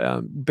durable.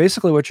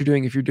 Basically, what you're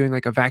doing if you're doing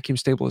like a vacuum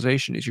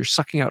stabilization is you're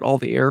sucking out all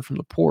the air from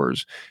the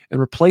pores and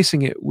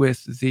replacing it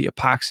with the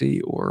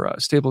epoxy or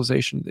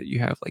stabilization that you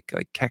have, like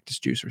cactus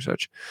juice or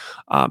such.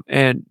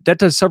 And that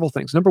does several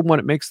things. Number one,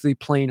 it makes the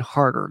plane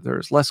harder.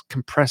 There's less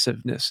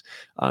compressiveness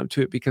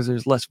to it because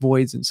there's less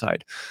voids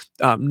inside.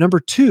 Number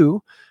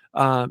two,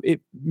 it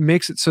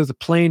makes it so the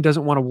plane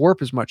doesn't want to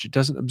warp as much. It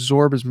doesn't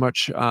absorb as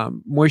much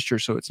moisture,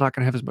 so it's not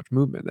going to have as much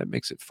movement. That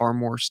makes it far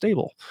more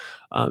stable.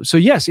 So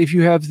yes, if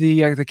you have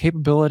the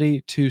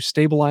capability to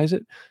stabilize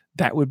it,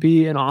 that would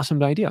be an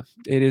awesome idea.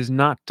 It is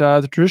not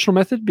the traditional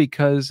method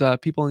because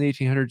people in the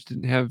 1800s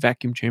didn't have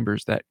vacuum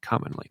chambers that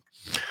commonly.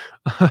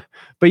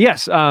 But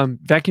yes,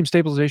 vacuum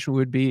stabilization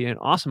would be an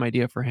awesome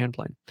idea for a hand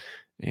plane.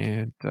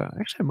 And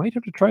actually, I might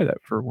have to try that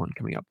for one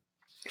coming up.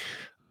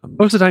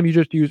 Most of the time, you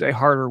just use a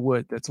harder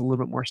wood that's a little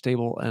bit more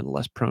stable and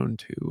less prone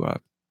to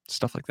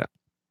stuff like that.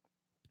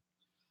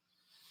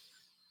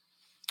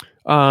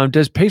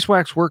 Does paste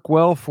wax work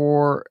well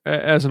for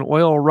as an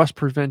oil rust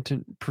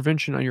prevention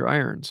on your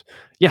irons?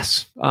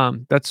 Yes,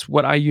 that's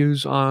what I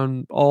use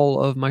on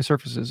all of my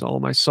surfaces, all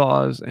my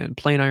saws and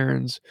plane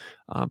irons,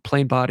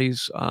 plane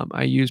bodies.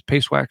 I use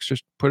paste wax,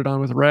 just put it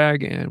on with a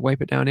rag and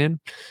wipe it down in,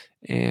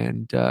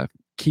 and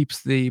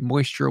keeps the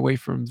moisture away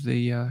from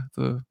the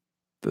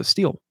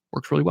steel.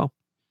 Works really well.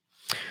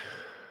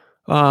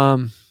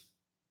 Um,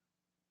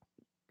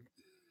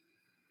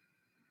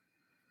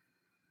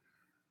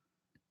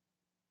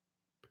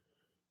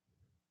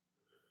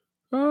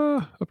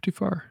 up too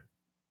far.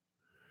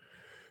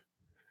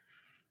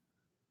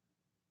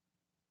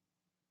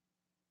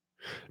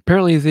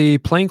 Apparently, the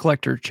Plane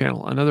Collector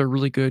channel, another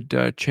really good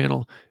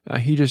channel,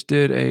 he just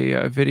did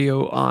a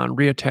video on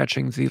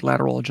reattaching the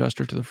lateral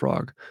adjuster to the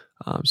frog.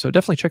 So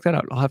definitely check that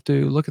out. I'll have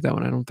to look at that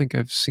one. I don't think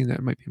I've seen that.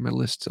 It might be in my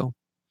list still.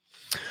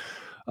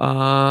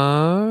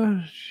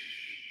 Uh,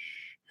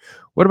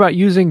 what about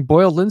using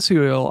boiled linseed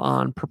oil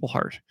on Purple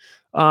Heart?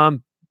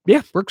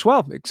 Yeah, works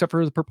well, except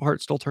for the Purple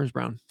Heart still turns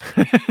brown.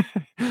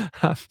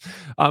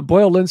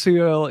 Boiled linseed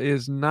oil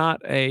is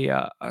not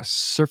a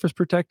surface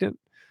protectant.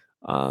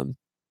 Um,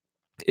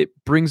 it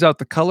brings out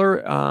the color,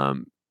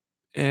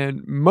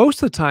 and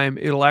most of the time,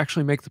 it'll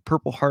actually make the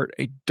Purple Heart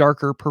a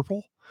darker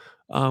purple,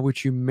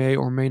 which you may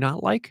or may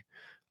not like.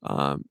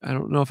 I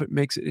don't know if it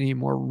makes it any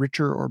more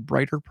richer or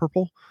brighter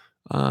purple,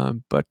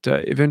 but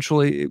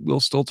eventually it will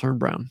still turn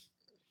brown.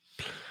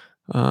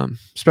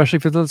 Especially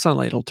if it's in the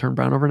sunlight, it'll turn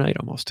brown overnight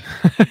almost.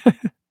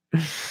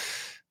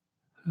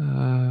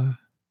 uh,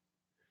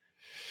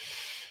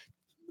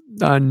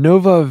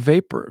 Nova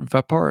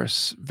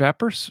Vaporus.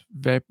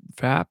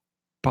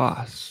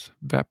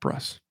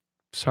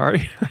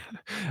 Sorry.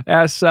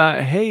 Asks,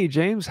 "Hey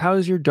James, how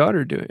is your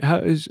daughter doing?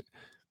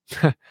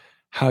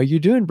 How you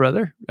doing,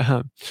 brother?"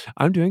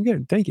 I'm doing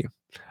good, thank you.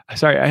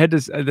 Sorry, I had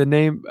the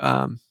name.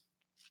 I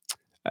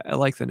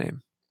like the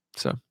name,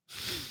 so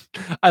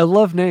I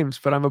love names,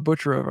 but I'm a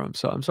butcher over them,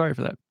 so I'm sorry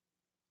for that.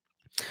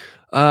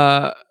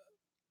 Uh,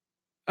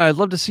 I'd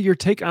love to see your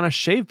take on a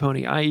shave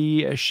pony,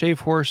 i.e., a shave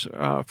horse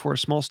for a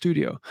small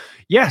studio.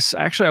 Yes,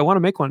 actually, I want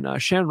to make one.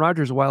 Shan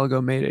Rogers a while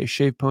ago made a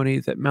shave pony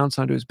that mounts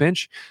onto his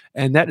bench,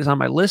 and that is on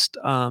my list.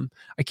 I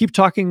keep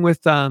talking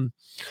with um,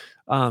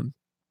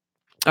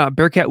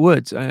 Bearcat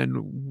Woods, and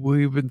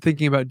we've been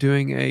thinking about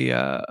doing a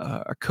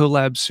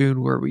collab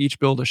soon where we each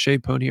build a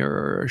shave pony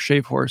or a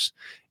shave horse,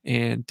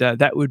 and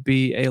that would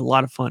be a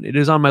lot of fun. It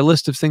is on my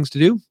list of things to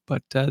do,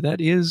 but that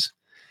is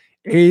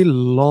a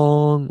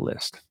long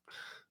list.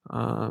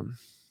 Um,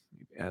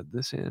 add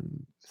this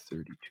in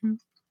 32.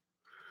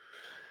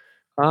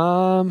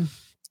 Um,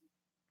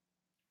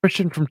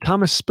 Question from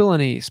Thomas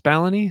Spillany.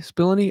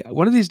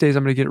 One of these days,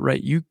 I'm gonna get it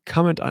right. You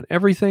comment on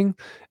everything,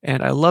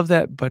 and I love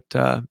that, but,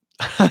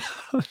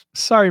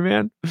 sorry,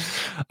 man.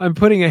 I'm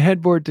putting a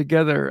headboard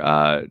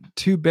together,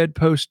 2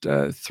 bedpost,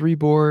 3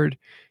 board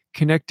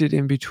connected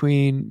in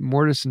between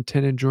mortise and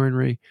tenon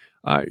joinery.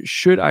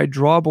 Should I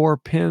draw bore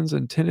pins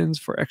and tenons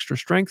for extra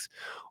strength,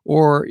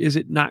 or is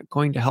it not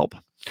going to help?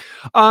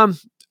 Um,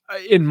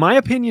 in my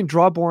opinion,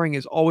 draw boring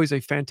is always a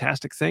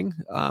fantastic thing.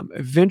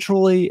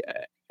 Eventually,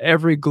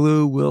 every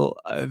glue will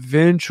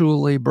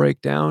eventually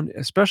break down,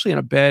 especially in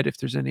a bed if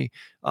there's any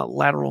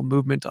lateral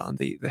movement on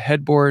the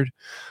headboard.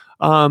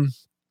 Um,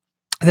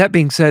 that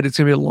being said, it's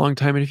going to be a long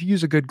time, and if you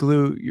use a good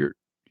glue,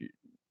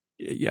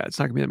 yeah, it's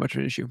not going to be that much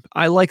of an issue.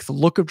 I like the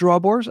look of draw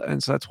bores,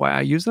 and so that's why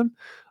I use them.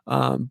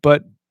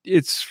 But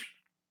it's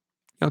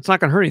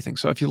not gonna hurt anything.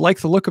 So if you like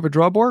the look of a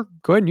draw bore,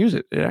 go ahead and use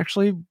it. It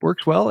actually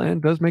works well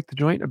and does make the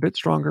joint a bit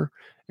stronger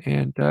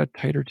and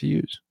tighter to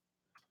use.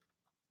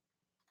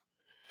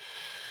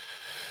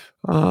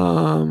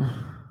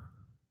 Um,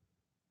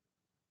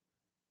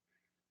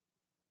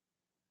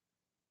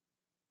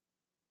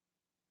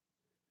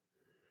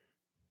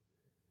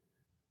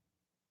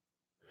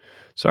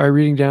 Sorry,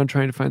 reading down,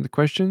 trying to find the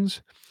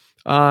questions.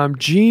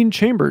 Gene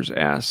Chambers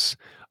asks,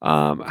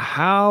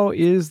 how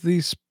is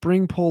the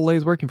spring pull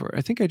lathe working for you?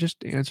 I think I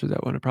just answered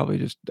that one. I probably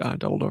just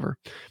doubled over.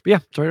 But yeah,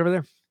 it's right over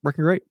there.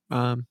 Working great.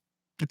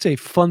 It's a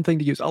fun thing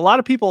to use. A lot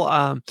of people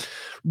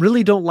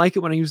really don't like it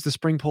when I use the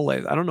spring pull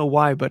lathe. I don't know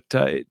why, but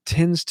it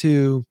tends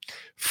to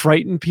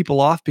frighten people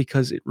off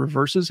because it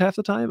reverses half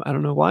the time. I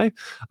don't know why.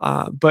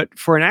 But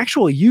for an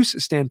actual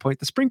use standpoint,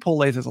 the spring pull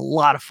lathe is a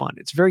lot of fun.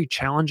 It's very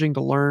challenging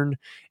to learn,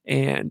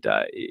 and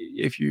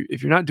if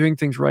you're not doing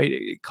things right,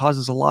 it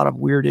causes a lot of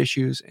weird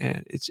issues,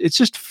 and it's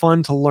just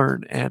fun to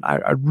learn, and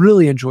I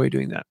really enjoy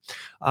doing that.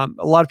 A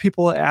lot of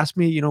people ask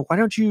me, why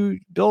don't you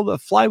build a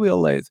flywheel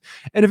lathe?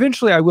 And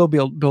eventually, I will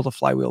build a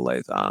flywheel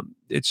lathe. A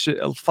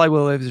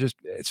flywheel lathe is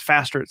it's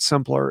faster, it's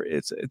simpler,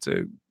 it's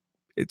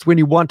when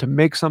you want to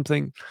make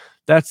something.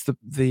 That's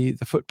the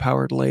foot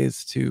powered lathe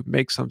to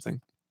make something.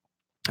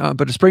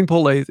 But a spring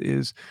pull lathe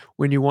is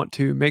when you want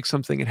to make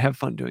something and have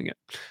fun doing it.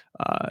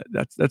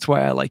 That's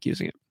why I like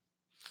using it.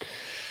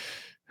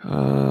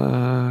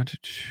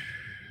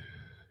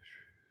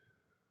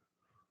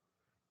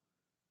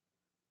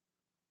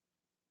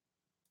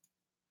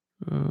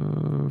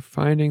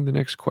 Finding the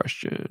next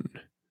question.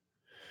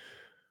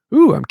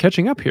 Ooh, I'm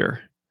catching up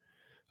here.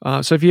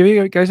 So if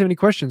you guys have any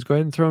questions, go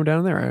ahead and throw them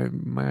down there. I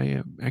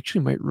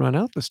actually might run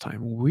out this time.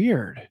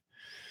 Weird.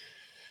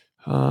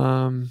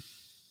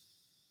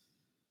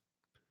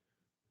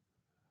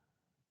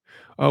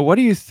 What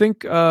do you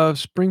think of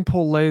spring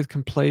pull lathe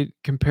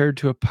compared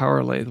to a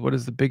power lathe? What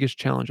is the biggest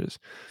challenges?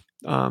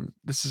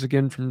 This is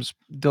again from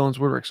Dylan's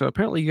Woodwork. So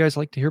apparently you guys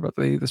like to hear about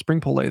the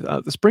spring pull lathe.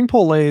 The spring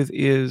pull lathe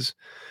is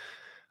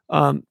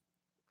um,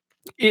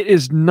 it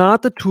is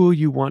not the tool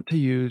you want to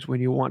use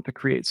when you want to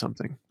create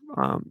something.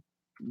 Um,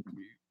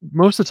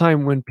 Most of the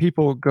time when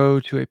people go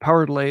to a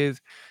powered lathe,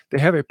 they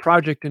have a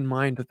project in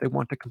mind that they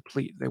want to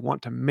complete. They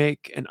want to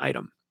make an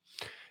item.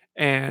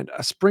 And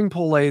a spring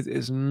pull lathe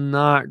is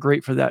not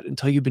great for that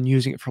until you've been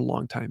using it for a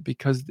long time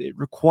because it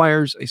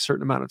requires a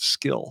certain amount of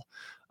skill.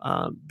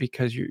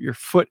 Because your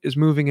foot is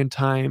moving in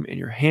time and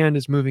your hand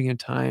is moving in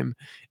time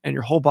and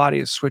your whole body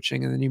is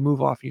switching, and then you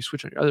move off and you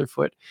switch on your other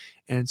foot.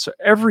 And so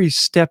every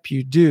step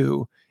you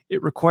do,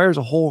 it requires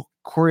a whole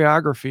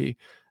choreography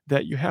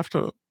that you have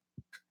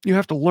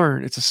to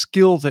learn. It's a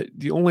skill that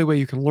the only way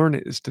you can learn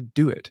it is to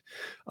do it.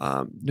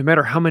 No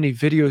matter how many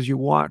videos you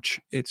watch,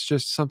 it's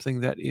just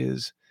something that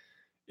it's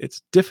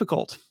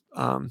difficult.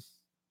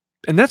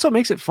 And that's what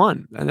makes it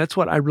fun, and that's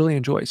what I really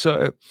enjoy.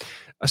 So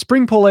a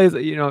spring pull lathe,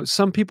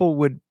 some people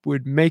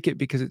would make it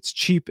because it's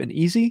cheap and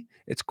easy.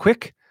 It's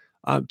quick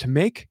to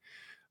make,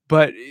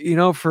 but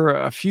for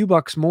a few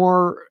bucks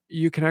more,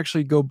 you can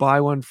actually go buy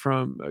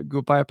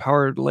a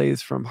powered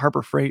lathe from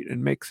Harbor Freight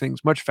and make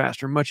things much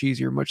faster, much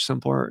easier, much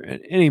simpler.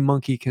 And any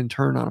monkey can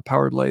turn on a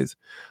powered lathe.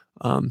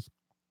 Um,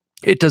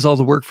 it does all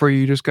the work for you.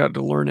 You just got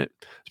to learn it.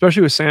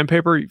 Especially with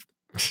sandpaper,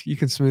 you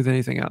can smooth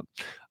anything out.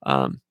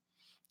 Um,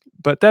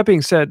 but that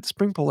being said,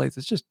 spring pull lathe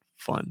is just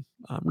fun.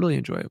 Really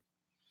enjoy it.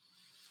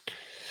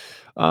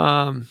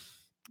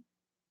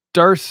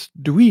 Darth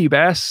Dweeb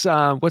asks,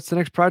 what's the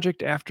next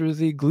project after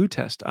the glue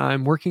test?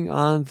 I'm working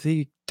on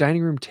the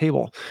dining room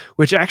table,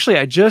 which actually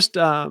I just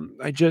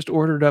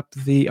ordered up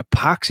the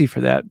epoxy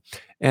for that,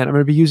 and I'm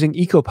going to be using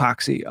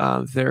Ecopoxy.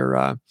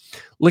 Their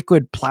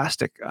liquid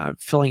plastic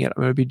filling it.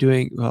 I'm going to be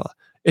doing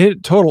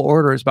total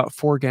order is about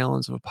 4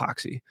 gallons of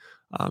epoxy,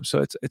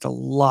 so it's a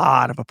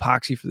lot of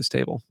epoxy for this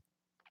table.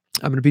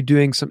 I'm going to be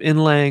doing some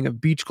inlaying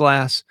of beach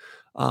glass,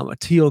 a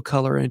teal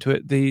color into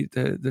it.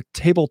 The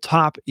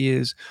tabletop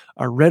is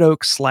red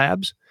oak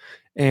slabs,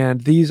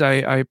 and these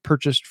I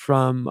purchased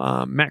from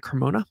Matt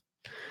Cremona,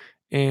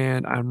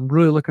 and I'm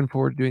really looking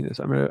forward to doing this.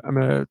 I'm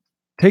gonna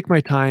take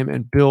my time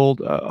and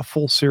build a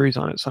full series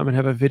on it. So I'm gonna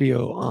have a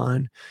video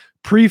on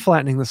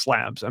pre-flattening the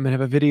slabs. I'm gonna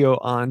have a video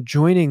on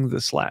joining the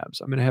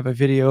slabs. I'm gonna have a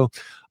video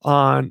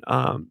on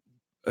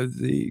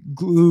the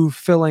glue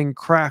filling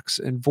cracks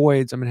and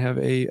voids. I'm going to have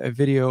a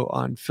video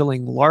on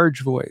filling large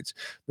voids,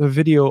 the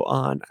video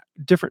on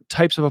different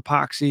types of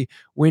epoxy,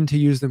 when to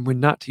use them, when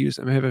not to use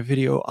them. I have a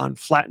video on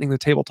flattening the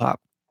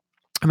tabletop.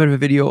 I'm going to have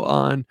a video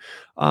on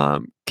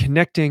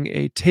connecting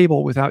a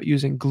table without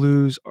using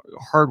glues, or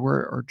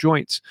hardware, or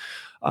joints.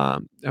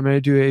 I'm going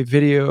to do a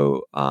video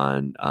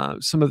on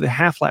some of the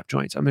half lap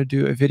joints. I'm going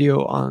to do a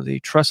video on the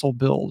trestle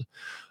build.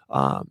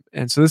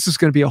 And so this is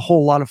going to be a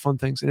whole lot of fun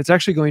things. And it's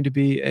actually going to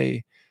be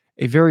a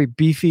very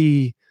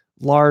beefy,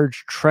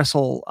 large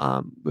trestle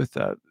with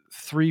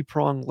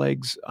 3-prong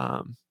legs.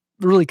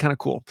 Really kind of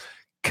cool.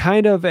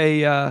 Kind of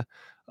a,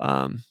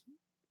 well,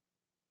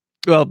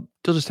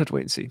 you'll just have to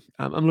wait and see.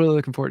 I'm really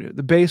looking forward to it.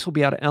 The base will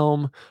be out of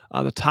elm.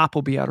 The top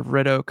will be out of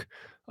red oak.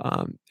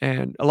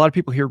 And a lot of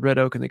people hear red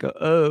oak and they go,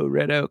 oh,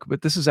 red oak.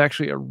 But this is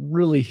actually a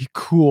really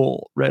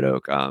cool red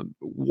oak,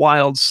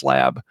 wild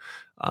slab.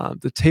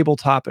 The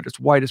tabletop at its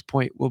widest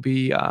point will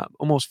be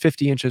almost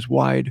 50 inches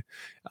wide.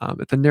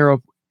 At the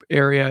narrow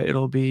area,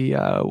 it'll be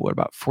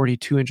about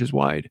 42 inches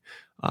wide,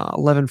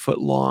 11 foot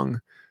long,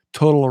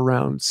 total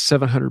around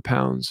 700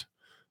 pounds.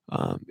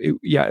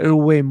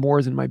 It'll weigh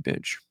more than my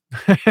bench.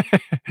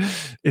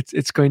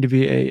 It's going to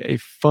be a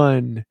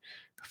fun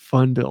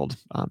build.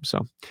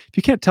 So if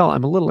you can't tell,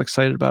 I'm a little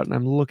excited about it, and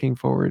I'm looking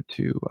forward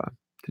to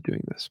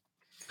doing this.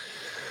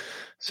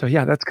 So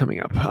yeah, that's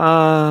coming up.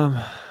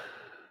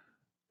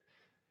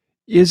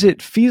 Is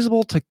it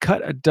feasible to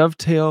cut a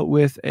dovetail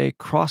with a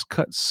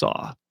crosscut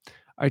saw?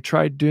 I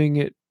tried,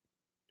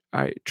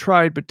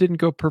 but didn't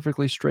go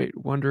perfectly straight.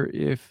 Wonder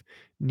if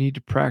need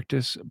to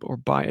practice or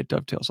buy a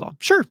dovetail saw.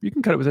 Sure, you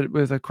can cut it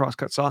with a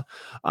crosscut saw.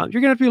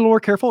 You're gonna have to be a little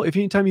more careful. If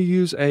anytime you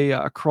use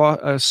a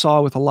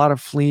saw with a lot of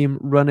fleam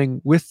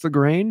running with the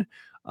grain,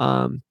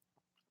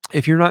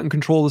 if you're not in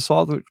control of the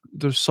saw,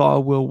 the saw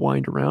will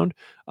wind around.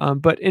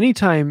 But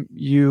anytime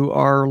you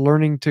are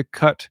learning to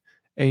cut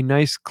a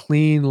nice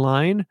clean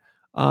line,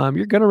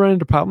 you're going to run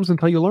into problems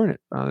until you learn it.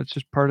 It's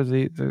just part of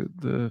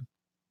the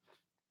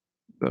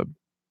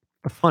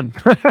fun.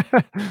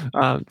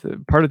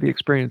 Part of the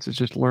experience is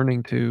just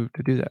learning to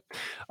do that.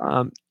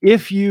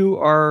 If you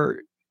are,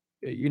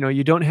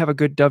 you don't have a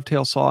good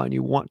dovetail saw and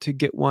you want to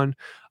get one,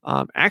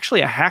 actually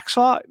a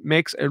hacksaw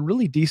makes a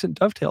really decent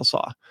dovetail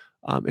saw.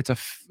 It's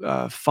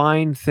a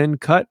fine, thin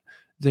cut.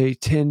 They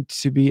tend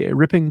to be a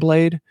ripping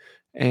blade,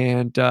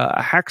 and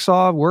a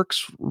hacksaw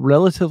works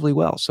relatively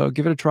well. So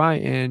give it a try,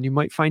 and you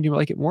might find you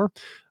like it more.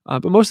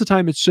 But most of the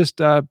time, it's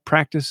just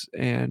practice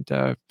and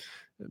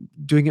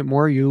doing it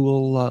more.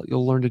 You'll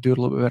learn to do it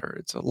a little bit better.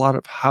 It's a lot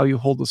of how you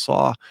hold the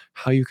saw,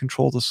 how you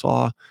control the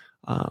saw,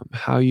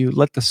 how you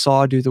let the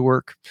saw do the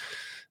work.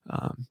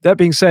 That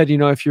being said,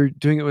 if you're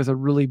doing it with a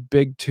really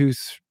big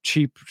tooth,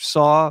 cheap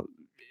saw,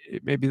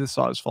 it may be the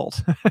saw's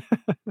fault.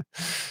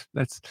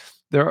 That's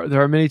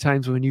there are many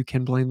times when you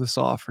can blame the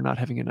saw for not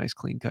having a nice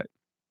clean cut.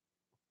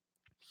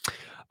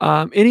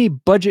 Any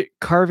budget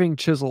carving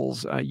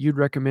chisels you'd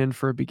recommend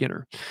for a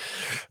beginner?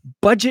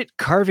 Budget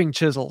carving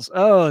chisels.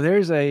 Oh,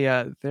 there's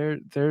a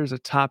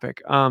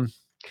topic.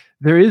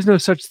 There is no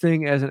such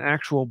thing as an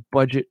actual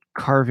budget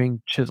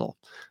carving chisel.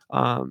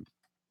 Um,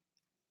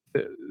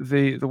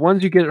 the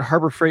ones you get at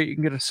Harbor Freight, you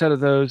can get a set of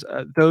those.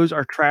 Those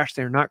are trash.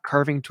 They're not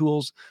carving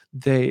tools.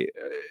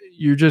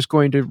 You're just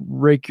going to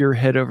rake your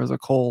head over the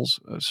coals.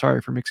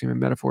 Sorry for mixing my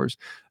metaphors.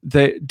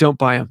 They don't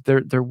buy them.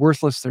 They're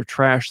worthless. They're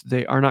trash.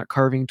 They are not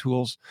carving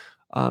tools.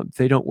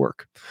 They don't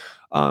work.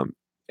 Um,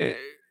 eh,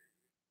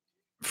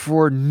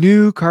 for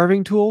new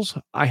carving tools,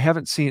 I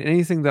haven't seen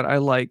anything that I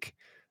like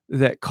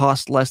that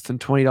costs less than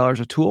 $20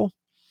 a tool.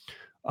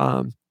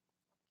 Um,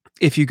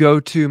 if you go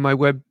to my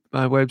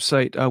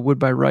website, Wood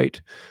by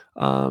Wright,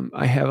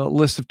 I have a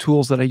list of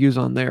tools that I use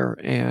on there,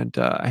 and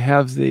I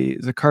have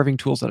the carving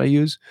tools that I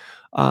use.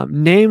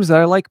 Names that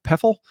I like: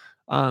 Peffel.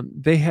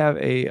 They have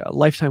a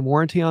lifetime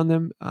warranty on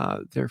them.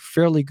 They're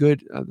fairly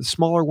good. The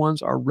smaller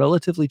ones are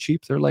relatively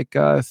cheap. They're like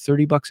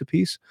 $30 a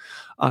piece.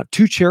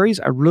 Two Cherries,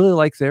 I really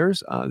like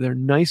theirs. They're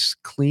nice,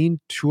 clean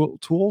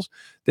tools.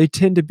 They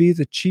tend to be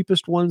the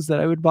cheapest ones that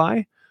I would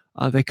buy.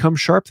 They come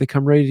sharp, they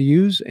come ready to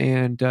use,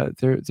 and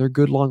they're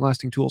good,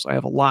 long-lasting tools. I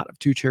have a lot of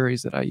Two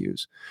Cherries that I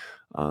use.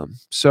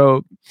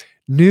 So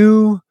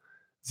new,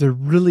 there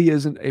really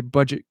isn't a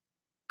budget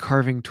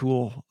carving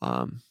tool.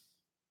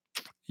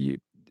 You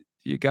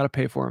you got to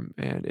pay for them,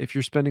 and if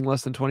you're spending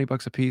less than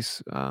 $20 a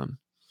piece,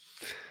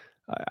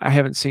 I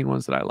haven't seen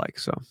ones that I like.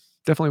 So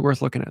definitely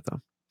worth looking at,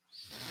 though.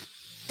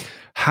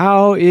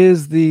 How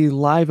is the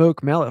live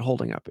oak mallet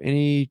holding up?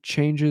 Any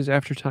changes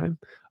after time?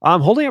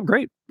 Holding up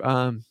great.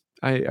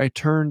 I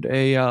turned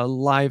a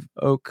live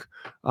oak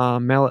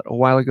mallet a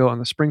while ago on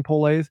the spring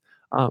pole lathe.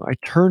 I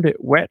turned it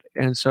wet,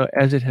 and so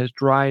as it has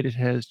dried,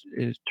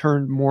 it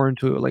turned more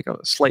into like a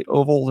slight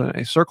oval than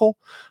a circle.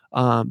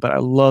 But I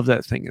love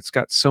that thing. It's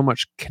got so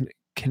much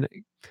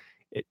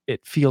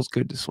it feels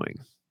good to swing.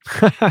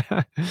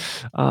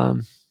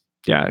 um,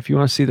 yeah, if you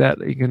want to see that,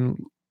 you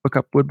can look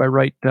up Wood by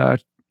Wright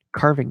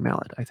carving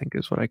mallet, I think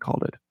is what I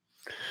called it.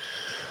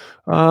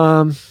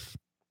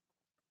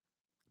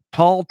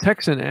 Paul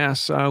Texan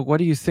asks, what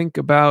do you think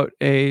about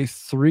a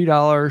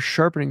 $3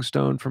 sharpening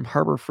stone from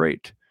Harbor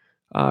Freight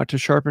to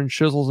sharpen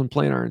chisels and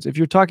plane irons? If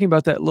you're talking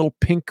about that little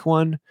pink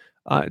one,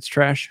 it's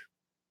trash.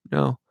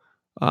 No.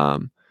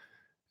 Um,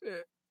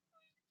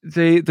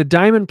 the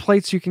diamond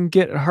plates you can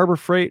get at Harbor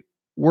Freight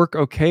work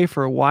okay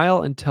for a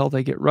while until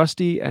they get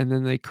rusty and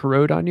then they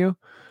corrode on you.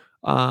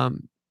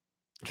 Um,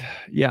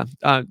 yeah,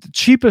 the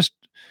cheapest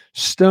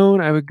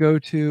stone I would go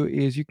to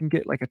is you can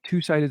get like a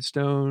two-sided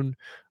stone.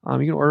 You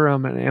can order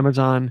them on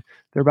Amazon.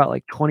 They're about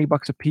like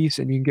 $20 a piece,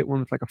 and you can get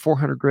one with like a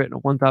 400 grit and a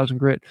 1000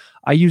 grit.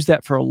 I used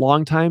that for a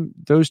long time.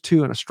 Those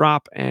two and a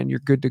strop, and you're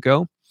good to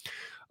go.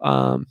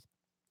 I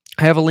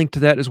have a link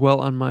to that as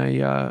well on my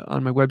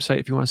website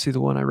if you want to see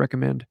the one I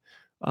recommend.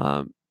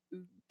 Um,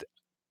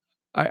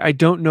 I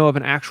don't know of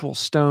an actual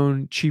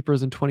stone cheaper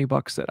than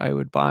 $20 that I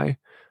would buy.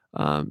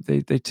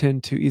 They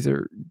tend to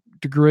either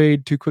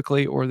degrade too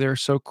quickly or they're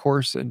so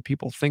coarse and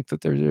people think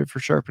that they're there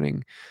for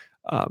sharpening.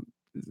 Um,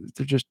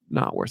 they're just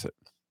not worth it.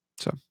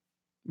 So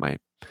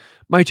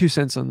my 2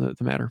 cents on the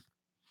matter.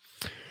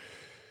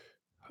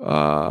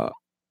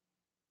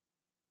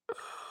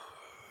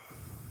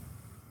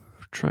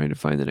 Trying to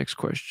find the next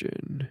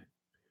question.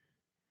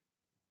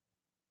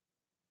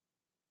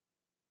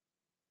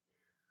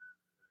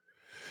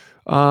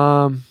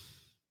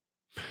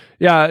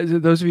 Yeah,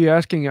 those of you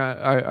asking,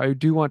 I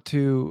do want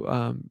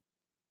to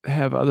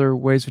have other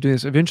ways of doing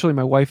this. Eventually,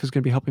 my wife is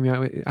going to be helping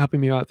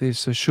me out with these,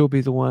 so she'll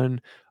be the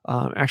one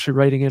actually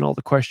writing in all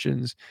the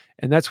questions,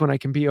 and that's when I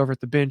can be over at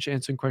the bench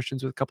answering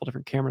questions with a couple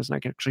different cameras, and I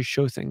can actually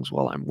show things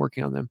while I'm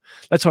working on them.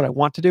 That's what I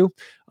want to do,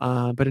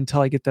 but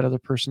until I get that other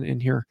person in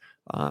here,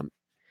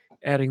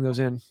 adding those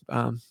in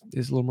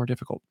is a little more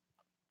difficult.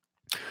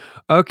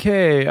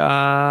 Okay.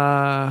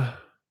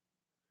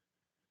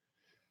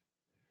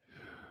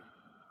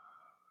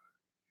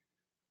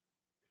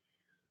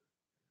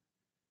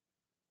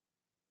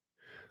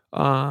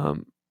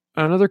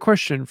 Another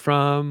question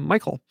from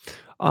Michael.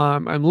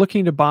 I'm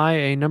looking to buy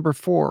a number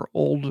 4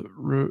 old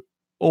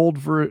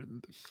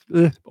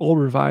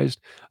revised.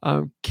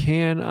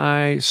 Can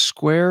I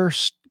square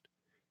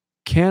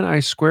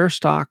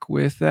stock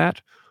with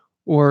that,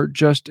 or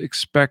just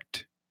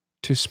expect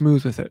to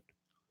smooth with it?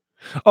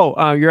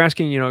 Oh, you're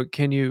asking,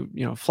 can you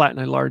flatten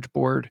a large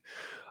board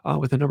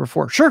with a number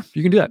 4? Sure,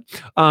 you can do that.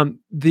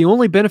 The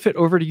only benefit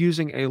over to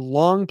using a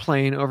long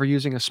plane over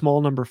using a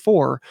small number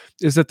 4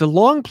 is that the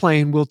long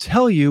plane will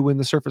tell you when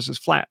the surface is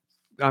flat.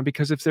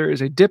 because if there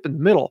is a dip in the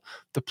middle,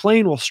 the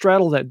plane will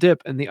straddle that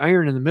dip and the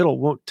iron in the middle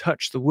won't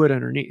touch the wood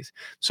underneath.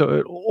 So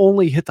it'll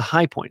only hit the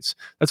high points.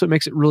 That's what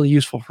makes it really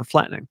useful for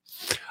flattening.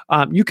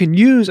 You can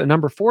use a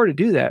number 4 to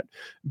do that,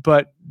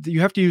 but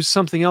you have to use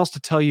something else to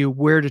tell you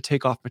where to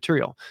take off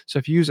material. So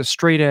if you use a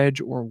straight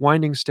edge or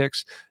winding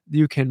sticks,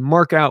 you can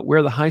mark out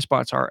where the high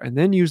spots are and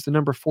then use the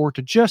number 4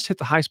 to just hit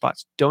the high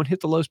spots. Don't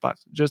hit the low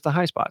spots, just the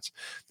high spots.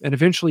 And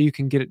eventually you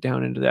can get it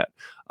down into that.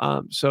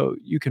 So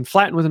you can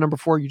flatten with a number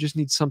 4. You just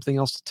need something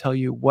else to tell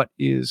you what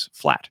is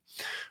flat.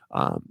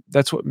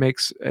 That's what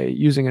makes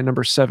using a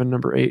number 7,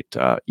 number 8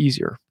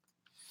 easier.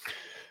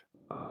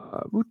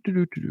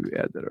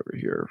 Add that over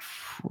here.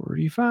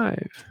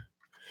 45.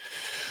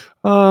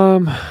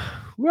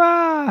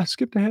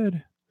 Skipped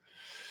ahead.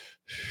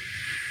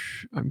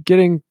 I'm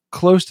getting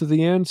close to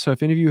the end, so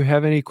if any of you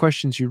have any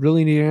questions you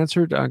really need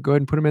answered, go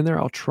ahead and put them in there.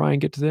 I'll try and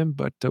get to them,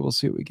 but we'll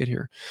see what we get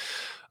here.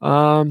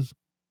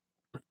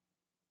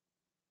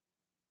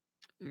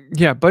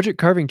 Yeah, budget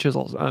carving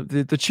chisels.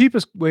 The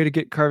cheapest way to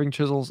get carving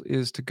chisels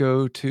is to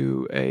go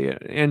to an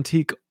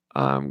antique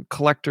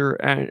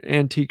collector,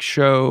 antique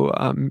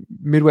show,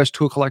 Midwest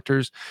Tool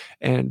Collectors,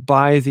 and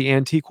buy the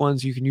antique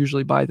ones. You can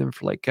usually buy them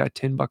for like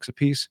 $10 a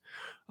piece.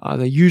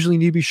 They usually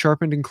need to be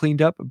sharpened and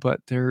cleaned up,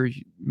 but they're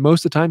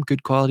most of the time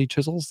good quality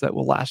chisels that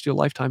will last you a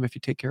lifetime if you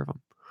take care of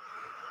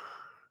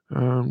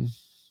them.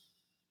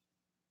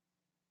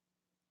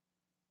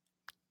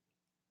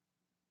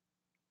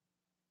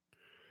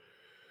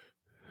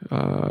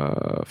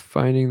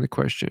 Finding the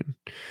question.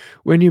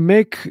 When you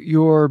make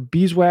your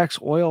beeswax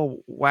oil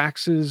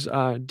waxes,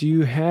 do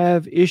you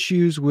have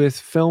issues with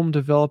film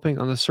developing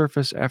on the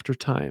surface after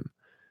time?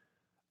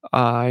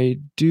 I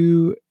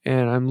do,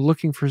 and I'm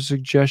looking for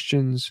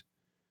suggestions.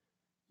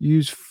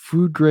 Use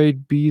food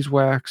grade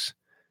beeswax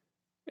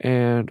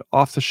and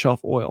off the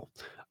shelf oil.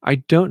 I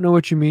don't know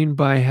what you mean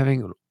by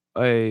having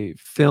a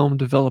film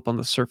develop on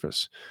the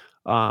surface.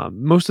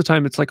 Most of the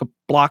time, it's like a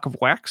block of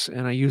wax,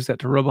 and I use that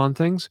to rub on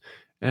things,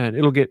 and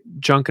it'll get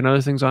junk and other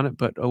things on it,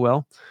 but oh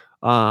well.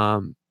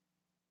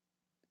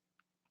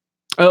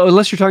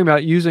 Unless you're talking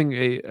about using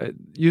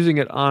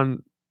it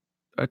on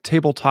a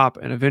tabletop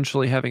and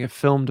eventually having a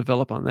film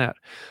develop on that.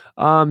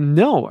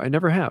 No, I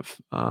never have.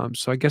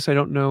 So I guess I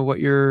don't know what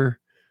you're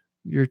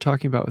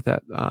talking about with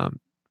that.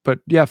 But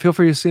yeah, feel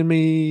free to send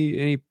me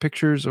any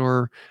pictures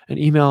or an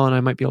email, and I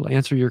might be able to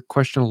answer your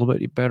question a little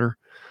bit better.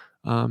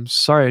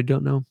 Sorry, I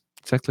don't know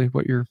exactly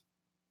what you're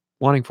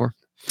wanting for.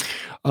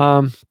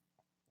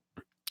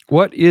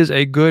 What is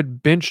a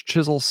good bench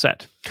chisel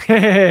set?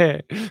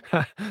 When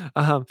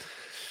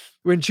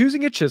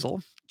choosing a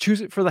chisel,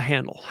 choose it for the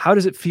handle. How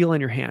does it feel in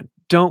your hand?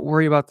 Don't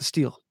worry about the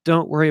steel.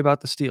 Don't worry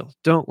about the steel.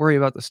 Don't worry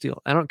about the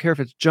steel. I don't care if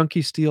it's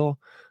junky steel.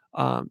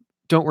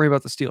 Don't worry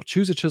about the steel.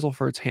 Choose a chisel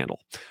for its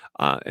handle.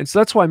 And so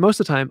that's why most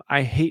of the time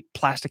I hate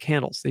plastic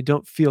handles. They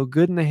don't feel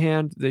good in the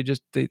hand. They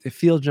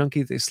feel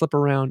junky. They slip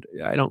around.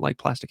 I don't like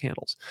plastic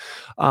handles.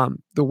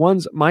 The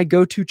ones, my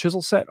go-to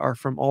chisel set are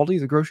from Aldi,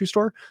 the grocery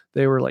store.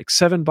 They were like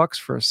 $7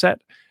 for a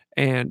set,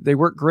 and they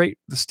work great.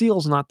 The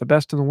steel's not the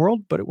best in the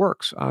world, but it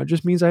works. It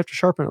just means I have to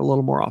sharpen it a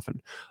little more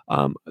often.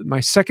 My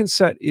second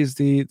set is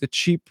the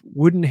cheap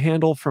wooden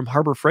handle from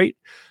Harbor Freight.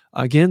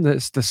 Again, the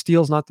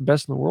steel's not the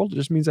best in the world. It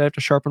just means I have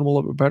to sharpen them a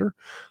little bit better.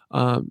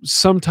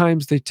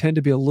 Sometimes they tend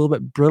to be a little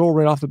bit brittle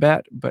right off the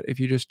bat, but if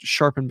you just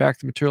sharpen back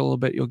the material a little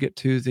bit, you'll get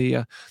to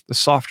the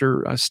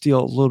softer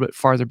steel a little bit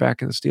farther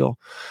back in the steel.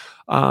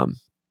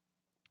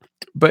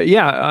 But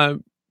yeah,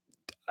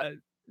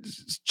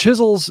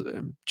 chisels,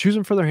 choose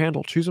them for their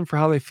handle, choose them for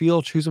how they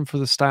feel, choose them for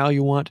the style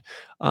you want.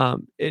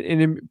 And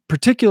in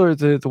particular,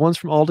 the ones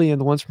from Aldi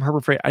and the ones from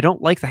Harbor Freight, I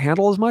don't like the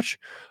handle as much,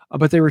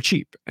 but they were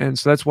cheap, and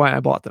so that's why I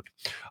bought them.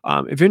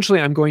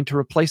 Eventually, I'm going to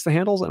replace the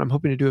handles, and I'm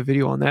hoping to do a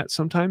video on that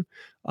sometime,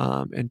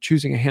 and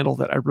choosing a handle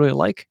that I really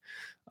like.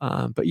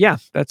 But yeah,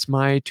 that's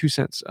my 2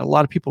 cents. A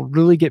lot of people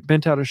really get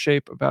bent out of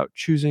shape about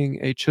choosing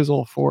a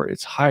chisel for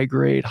its high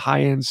grade,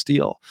 high end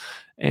steel,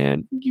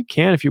 and you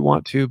can if you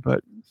want to,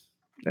 but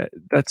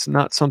that's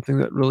not something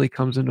that really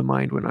comes into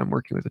mind when I'm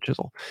working with a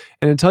chisel.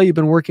 And until you've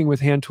been working with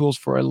hand tools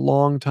for a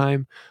long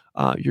time,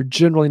 you're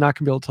generally not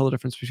going to be able to tell the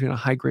difference between a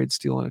high grade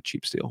steel and a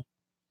cheap steel.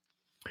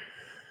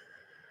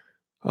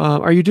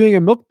 Are you doing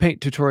a milk paint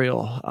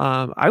tutorial?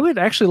 I would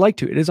actually like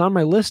to. It is on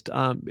my list.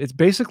 It's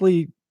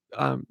basically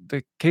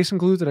the case and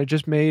glue that I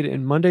just made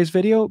in Monday's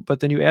video, but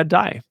then you add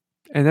dye,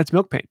 and that's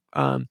milk paint.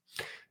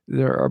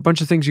 There are a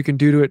bunch of things you can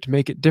do to it to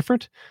make it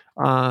different,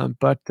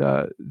 but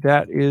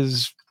that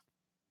is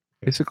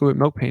basically what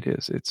milk paint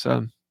is. It's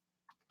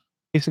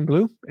case and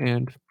glue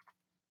and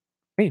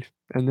paint,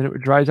 and then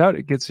it dries out.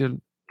 It gets you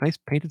a nice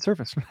painted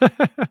surface.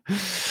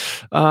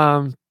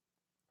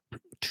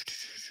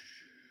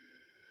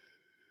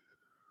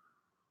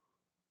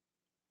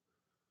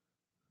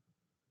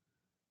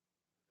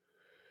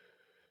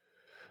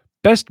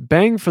 Best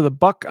bang for the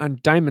buck on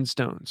diamond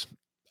stones.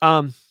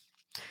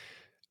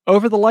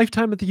 Over the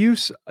lifetime of the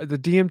use, the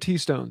DMT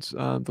stones,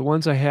 the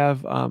ones I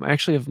have, I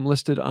actually have them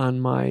listed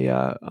on my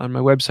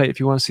website if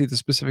you want to see the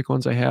specific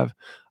ones I have.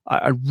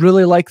 I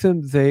really like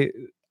them.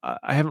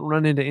 I haven't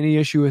run into any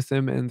issue with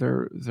them, and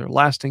they're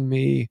lasting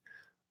me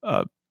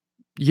uh,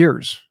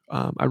 years.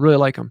 I really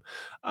like them.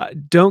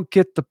 Don't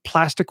get the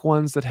plastic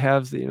ones that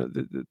have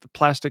the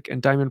plastic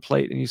and diamond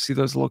plate, and you see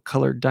those little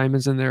colored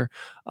diamonds in there.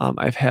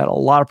 I've had a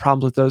lot of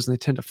problems with those, and they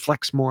tend to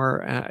flex more.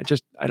 And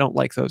I don't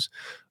like those.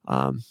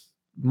 Um,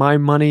 my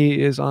money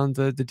is on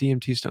the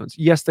DMT stones.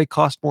 Yes, they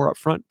cost more up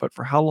front, but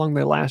for how long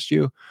they last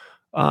you,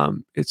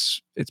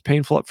 it's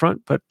painful up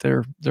front, but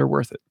they're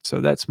worth it. So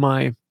that's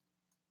my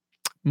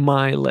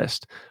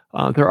list.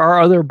 There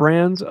are other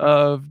brands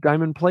of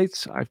diamond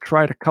plates. I've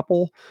tried a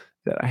couple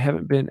that I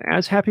haven't been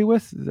as happy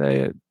with.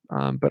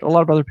 But a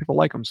lot of other people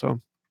like them.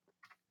 So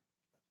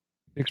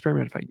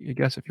experiment if I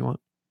guess if you want.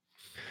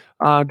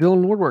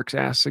 Dylan Woodworks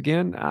asks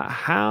again,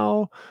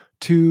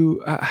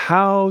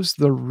 how's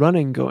the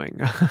running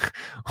going?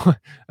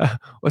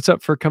 What's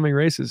up for coming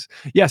races?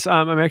 Yes,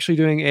 I'm actually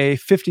doing a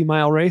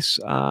 50-mile race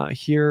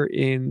here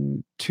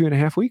in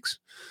 2.5 weeks.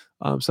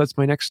 So that's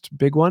my next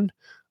big one.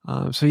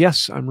 So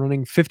yes, I'm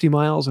running 50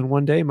 miles in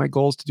one day. My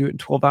goal is to do it in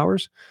 12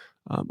 hours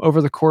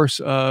over the course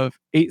of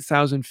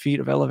 8,000 feet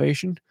of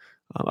elevation,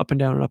 up and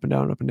down and up and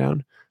down and up and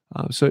down.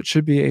 So it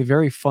should be a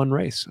very fun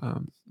race.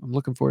 I'm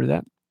looking forward to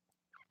that.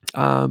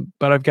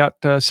 But I've got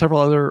several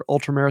other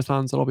ultra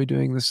marathons that I'll be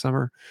doing this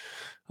summer.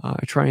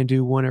 I try and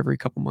do one every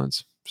couple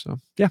months. So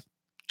yeah,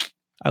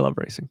 I love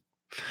racing.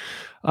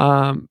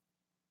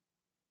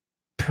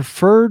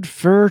 Preferred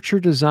furniture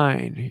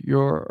design,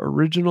 your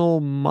original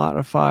or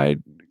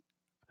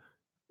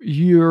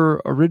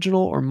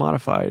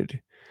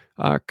modified,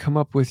 come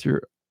up with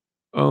your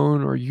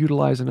own or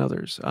utilize in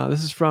others.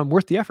 This is from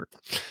Worth the Effort.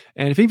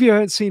 And if you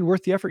haven't seen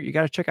Worth the Effort, you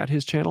got to check out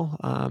his channel.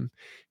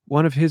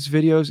 One of his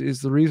videos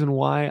is the reason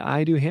why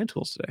I do hand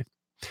tools today.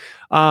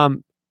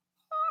 Um,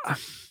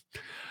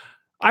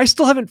 I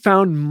still haven't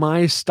found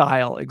my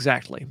style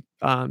exactly.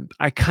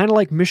 I kind of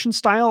like mission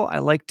style. I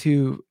like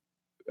to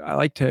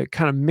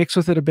kind of mix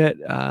with it a bit.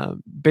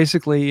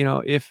 Basically,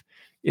 if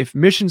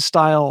mission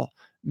style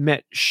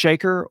met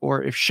shaker,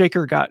 or if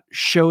shaker got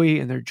showy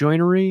in their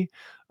joinery,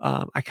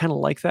 I kind of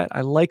like that.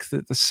 I like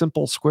the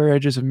simple square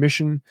edges of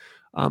mission.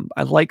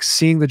 I like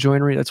seeing the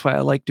joinery. That's why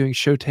I like doing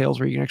show tails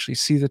where you can actually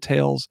see the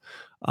tails.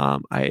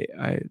 I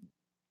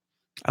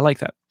like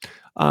that.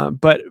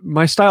 But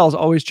my style is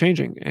always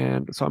changing.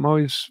 And so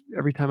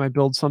every time I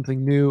build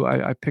something new,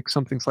 I pick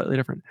something slightly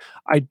different.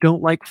 I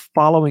don't like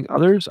following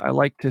others. I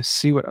like to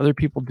see what other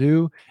people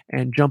do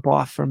and jump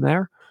off from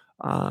there.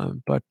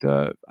 But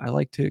I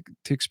like to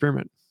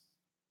experiment.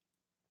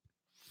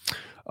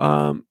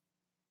 Um,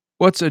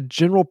 what's a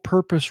general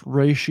purpose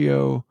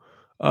ratio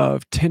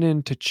of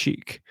tenon to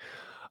cheek?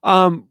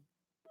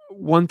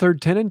 1/3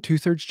 tenon,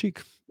 2/3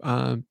 cheek.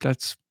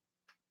 That's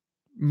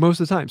most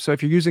of the time. So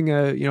if you're using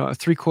a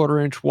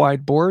 3/4 inch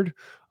wide board,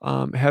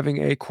 having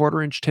a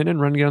 1/4 inch tenon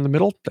running down the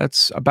middle,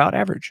 that's about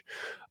average.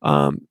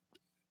 Um,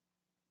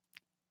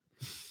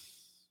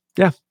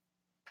 yeah.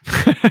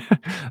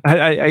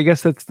 I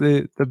guess that's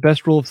the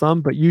best rule of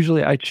thumb, but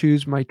usually I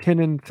choose my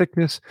tenon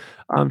thickness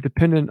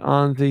dependent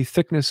on the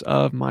thickness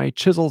of my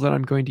chisel that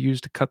I'm going to use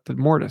to cut the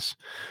mortise,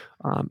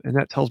 and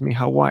that tells me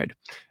how wide.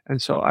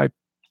 And so I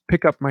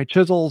pick up my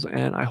chisels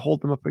and I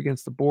hold them up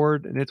against the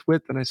board and its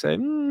width, and I say,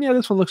 yeah,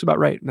 this one looks about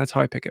right, and that's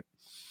how I pick it.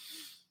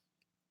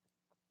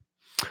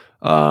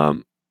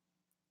 Um,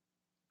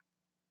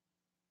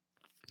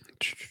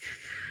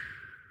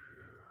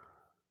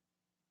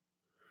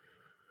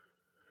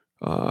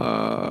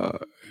 uh,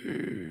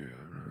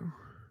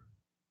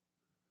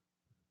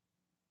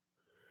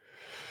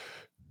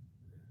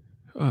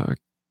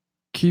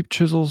 keep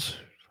chisels.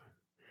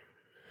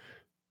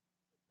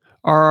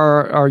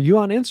 Are you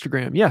on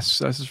Instagram? Yes,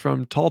 this is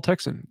from Tall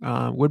Texan,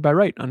 Wood by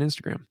Wright on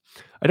Instagram.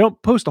 I don't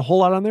post a whole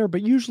lot on there,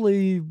 but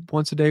usually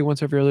once a day,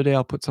 once every other day,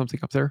 I'll put something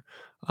up there.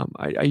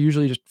 I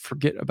usually just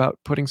forget about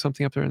putting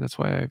something up there, and that's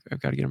why I've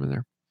got to get them in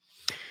there.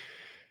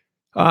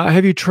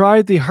 Have you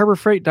tried the Harbor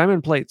Freight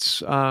diamond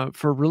plates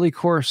for really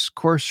coarse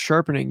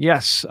sharpening?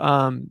 Yes,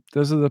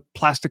 those are the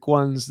plastic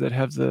ones that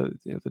have the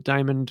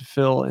diamond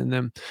fill in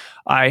them.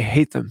 I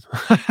hate them.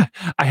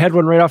 I had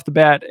one right off the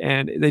bat,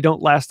 and they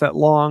don't last that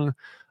long.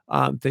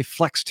 They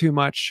flex too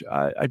much.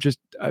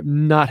 I've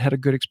not had a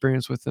good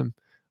experience with them.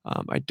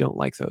 I don't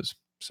like those.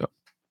 So,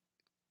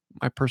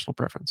 my personal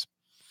preference.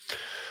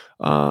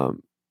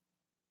 Um,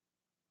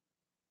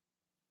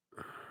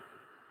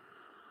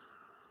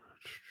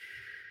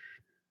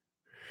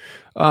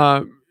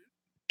 uh,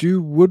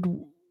 do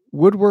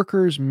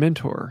woodworkers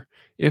mentor?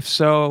 If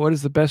so, what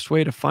is the best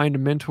way to find a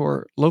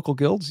mentor? Local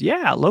guilds?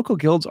 Yeah, local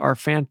guilds are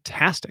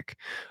fantastic.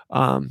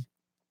 Um,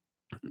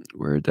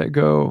 where did that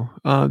go?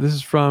 This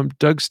is from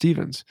Doug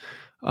Stevens.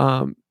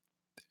 Um,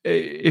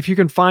 if you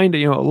can find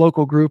a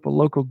local group, a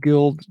local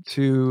guild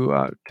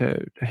to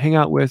hang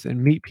out with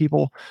and meet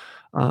people,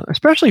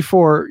 especially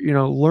for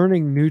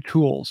learning new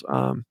tools.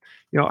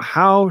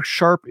 How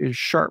sharp is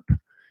sharp?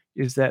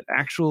 Is that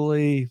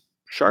actually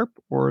sharp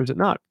or is it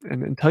not?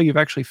 And until you've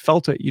actually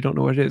felt it, you don't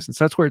know what it is. And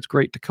so that's where it's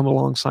great to come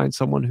alongside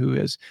someone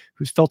who's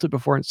felt it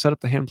before and set up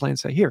the hand plane and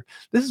say, here,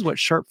 this is what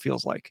sharp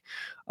feels like.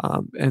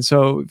 And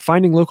so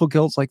finding local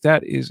guilds like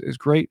that is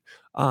great.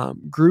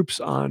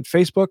 Groups on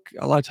Facebook,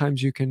 a lot of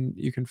times you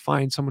can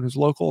find someone who's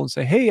local and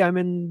say, hey, I'm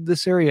in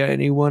this area.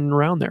 Anyone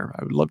around there?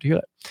 I would love to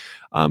hear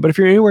that. But if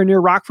you're anywhere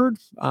near Rockford,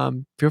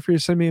 feel free to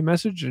send me a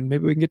message and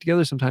maybe we can get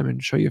together sometime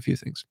and show you a few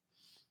things.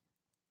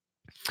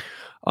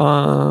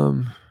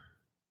 Um,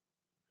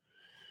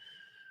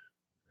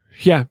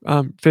 Yeah,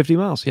 50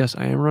 miles. Yes,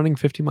 I am running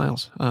 50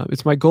 miles.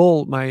 It's my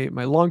goal. My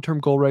long-term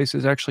goal race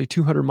is actually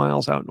 200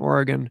 miles out in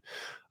Oregon.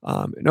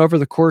 And over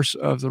the course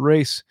of the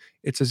race,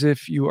 it's as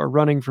if you are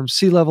running from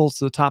sea level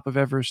to the top of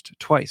Everest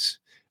twice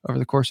over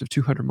the course of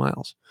 200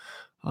 miles.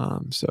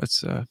 So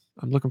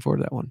I'm looking forward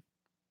to that one.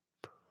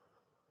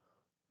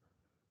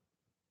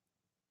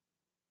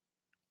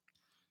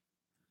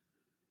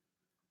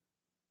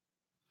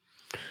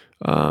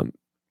 Um,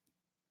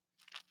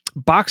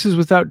 Boxes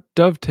without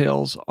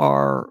dovetails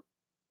are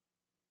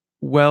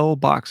well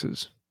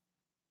boxes.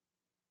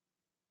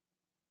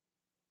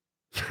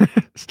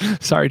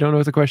 Sorry, don't know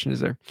what the question is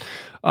there.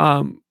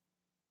 Um,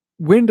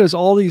 when does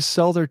Aldi's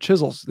sell their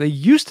chisels? They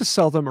used to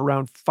sell them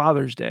around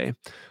Father's Day,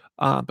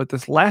 but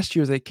this last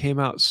year they came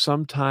out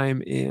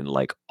sometime in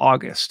like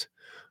August.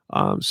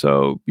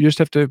 So you just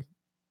have to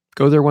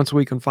go there once a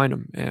week and find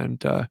them.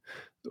 And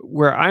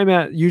where I'm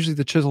at, usually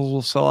the chisels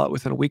will sell out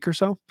within a week or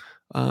so.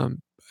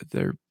 Um,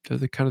 they're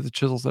the kind of the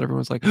chisels that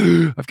everyone's like,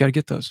 I've got to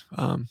get those.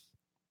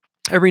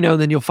 Every now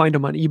and then you'll find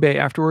them on eBay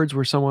afterwards,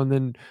 where someone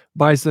then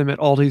buys them at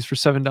Aldi's for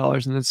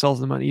 $7 and then sells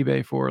them on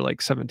eBay for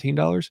like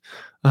 $17.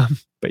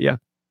 But yeah,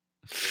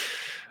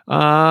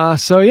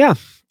 so yeah,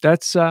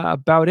 that's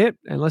about it.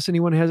 Unless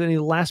anyone has any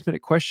last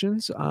minute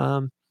questions,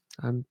 I'm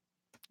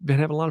been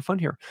having a lot of fun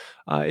here.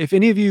 If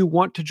any of you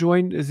want to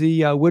join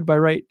the Wood by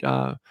Wright,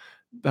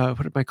 what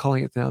am I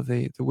calling it now?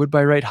 The Wood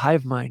by Wright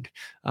Hive Mind.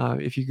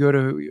 If you go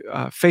to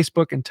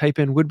Facebook and type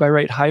in Wood by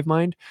Wright Hive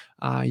Mind,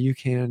 you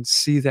can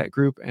see that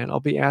group. And I'll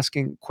be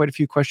asking quite a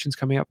few questions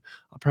coming up.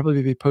 I'll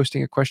probably be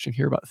posting a question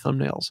here about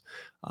thumbnails.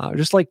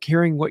 Just like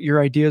hearing what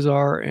your ideas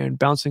are and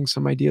bouncing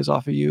some ideas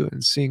off of you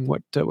and seeing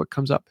what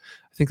comes up.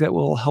 I think that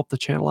will help the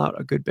channel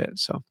out a good bit.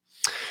 So.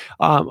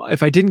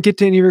 If I didn't get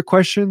to any of your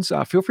questions,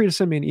 feel free to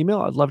send me an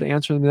email. I'd love to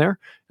answer them there.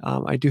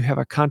 I do have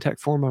a contact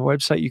form on my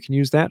website. You can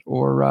use that,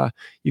 or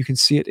you can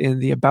see it in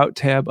the About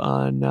tab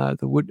on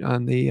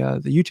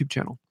the YouTube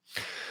channel.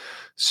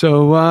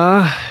 So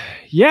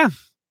yeah,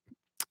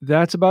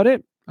 that's about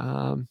it.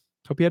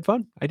 Hope you had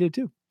fun. I did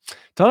too.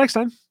 Till next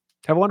time,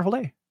 have a wonderful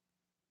day.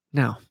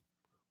 Now,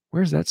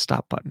 where's that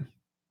stop button?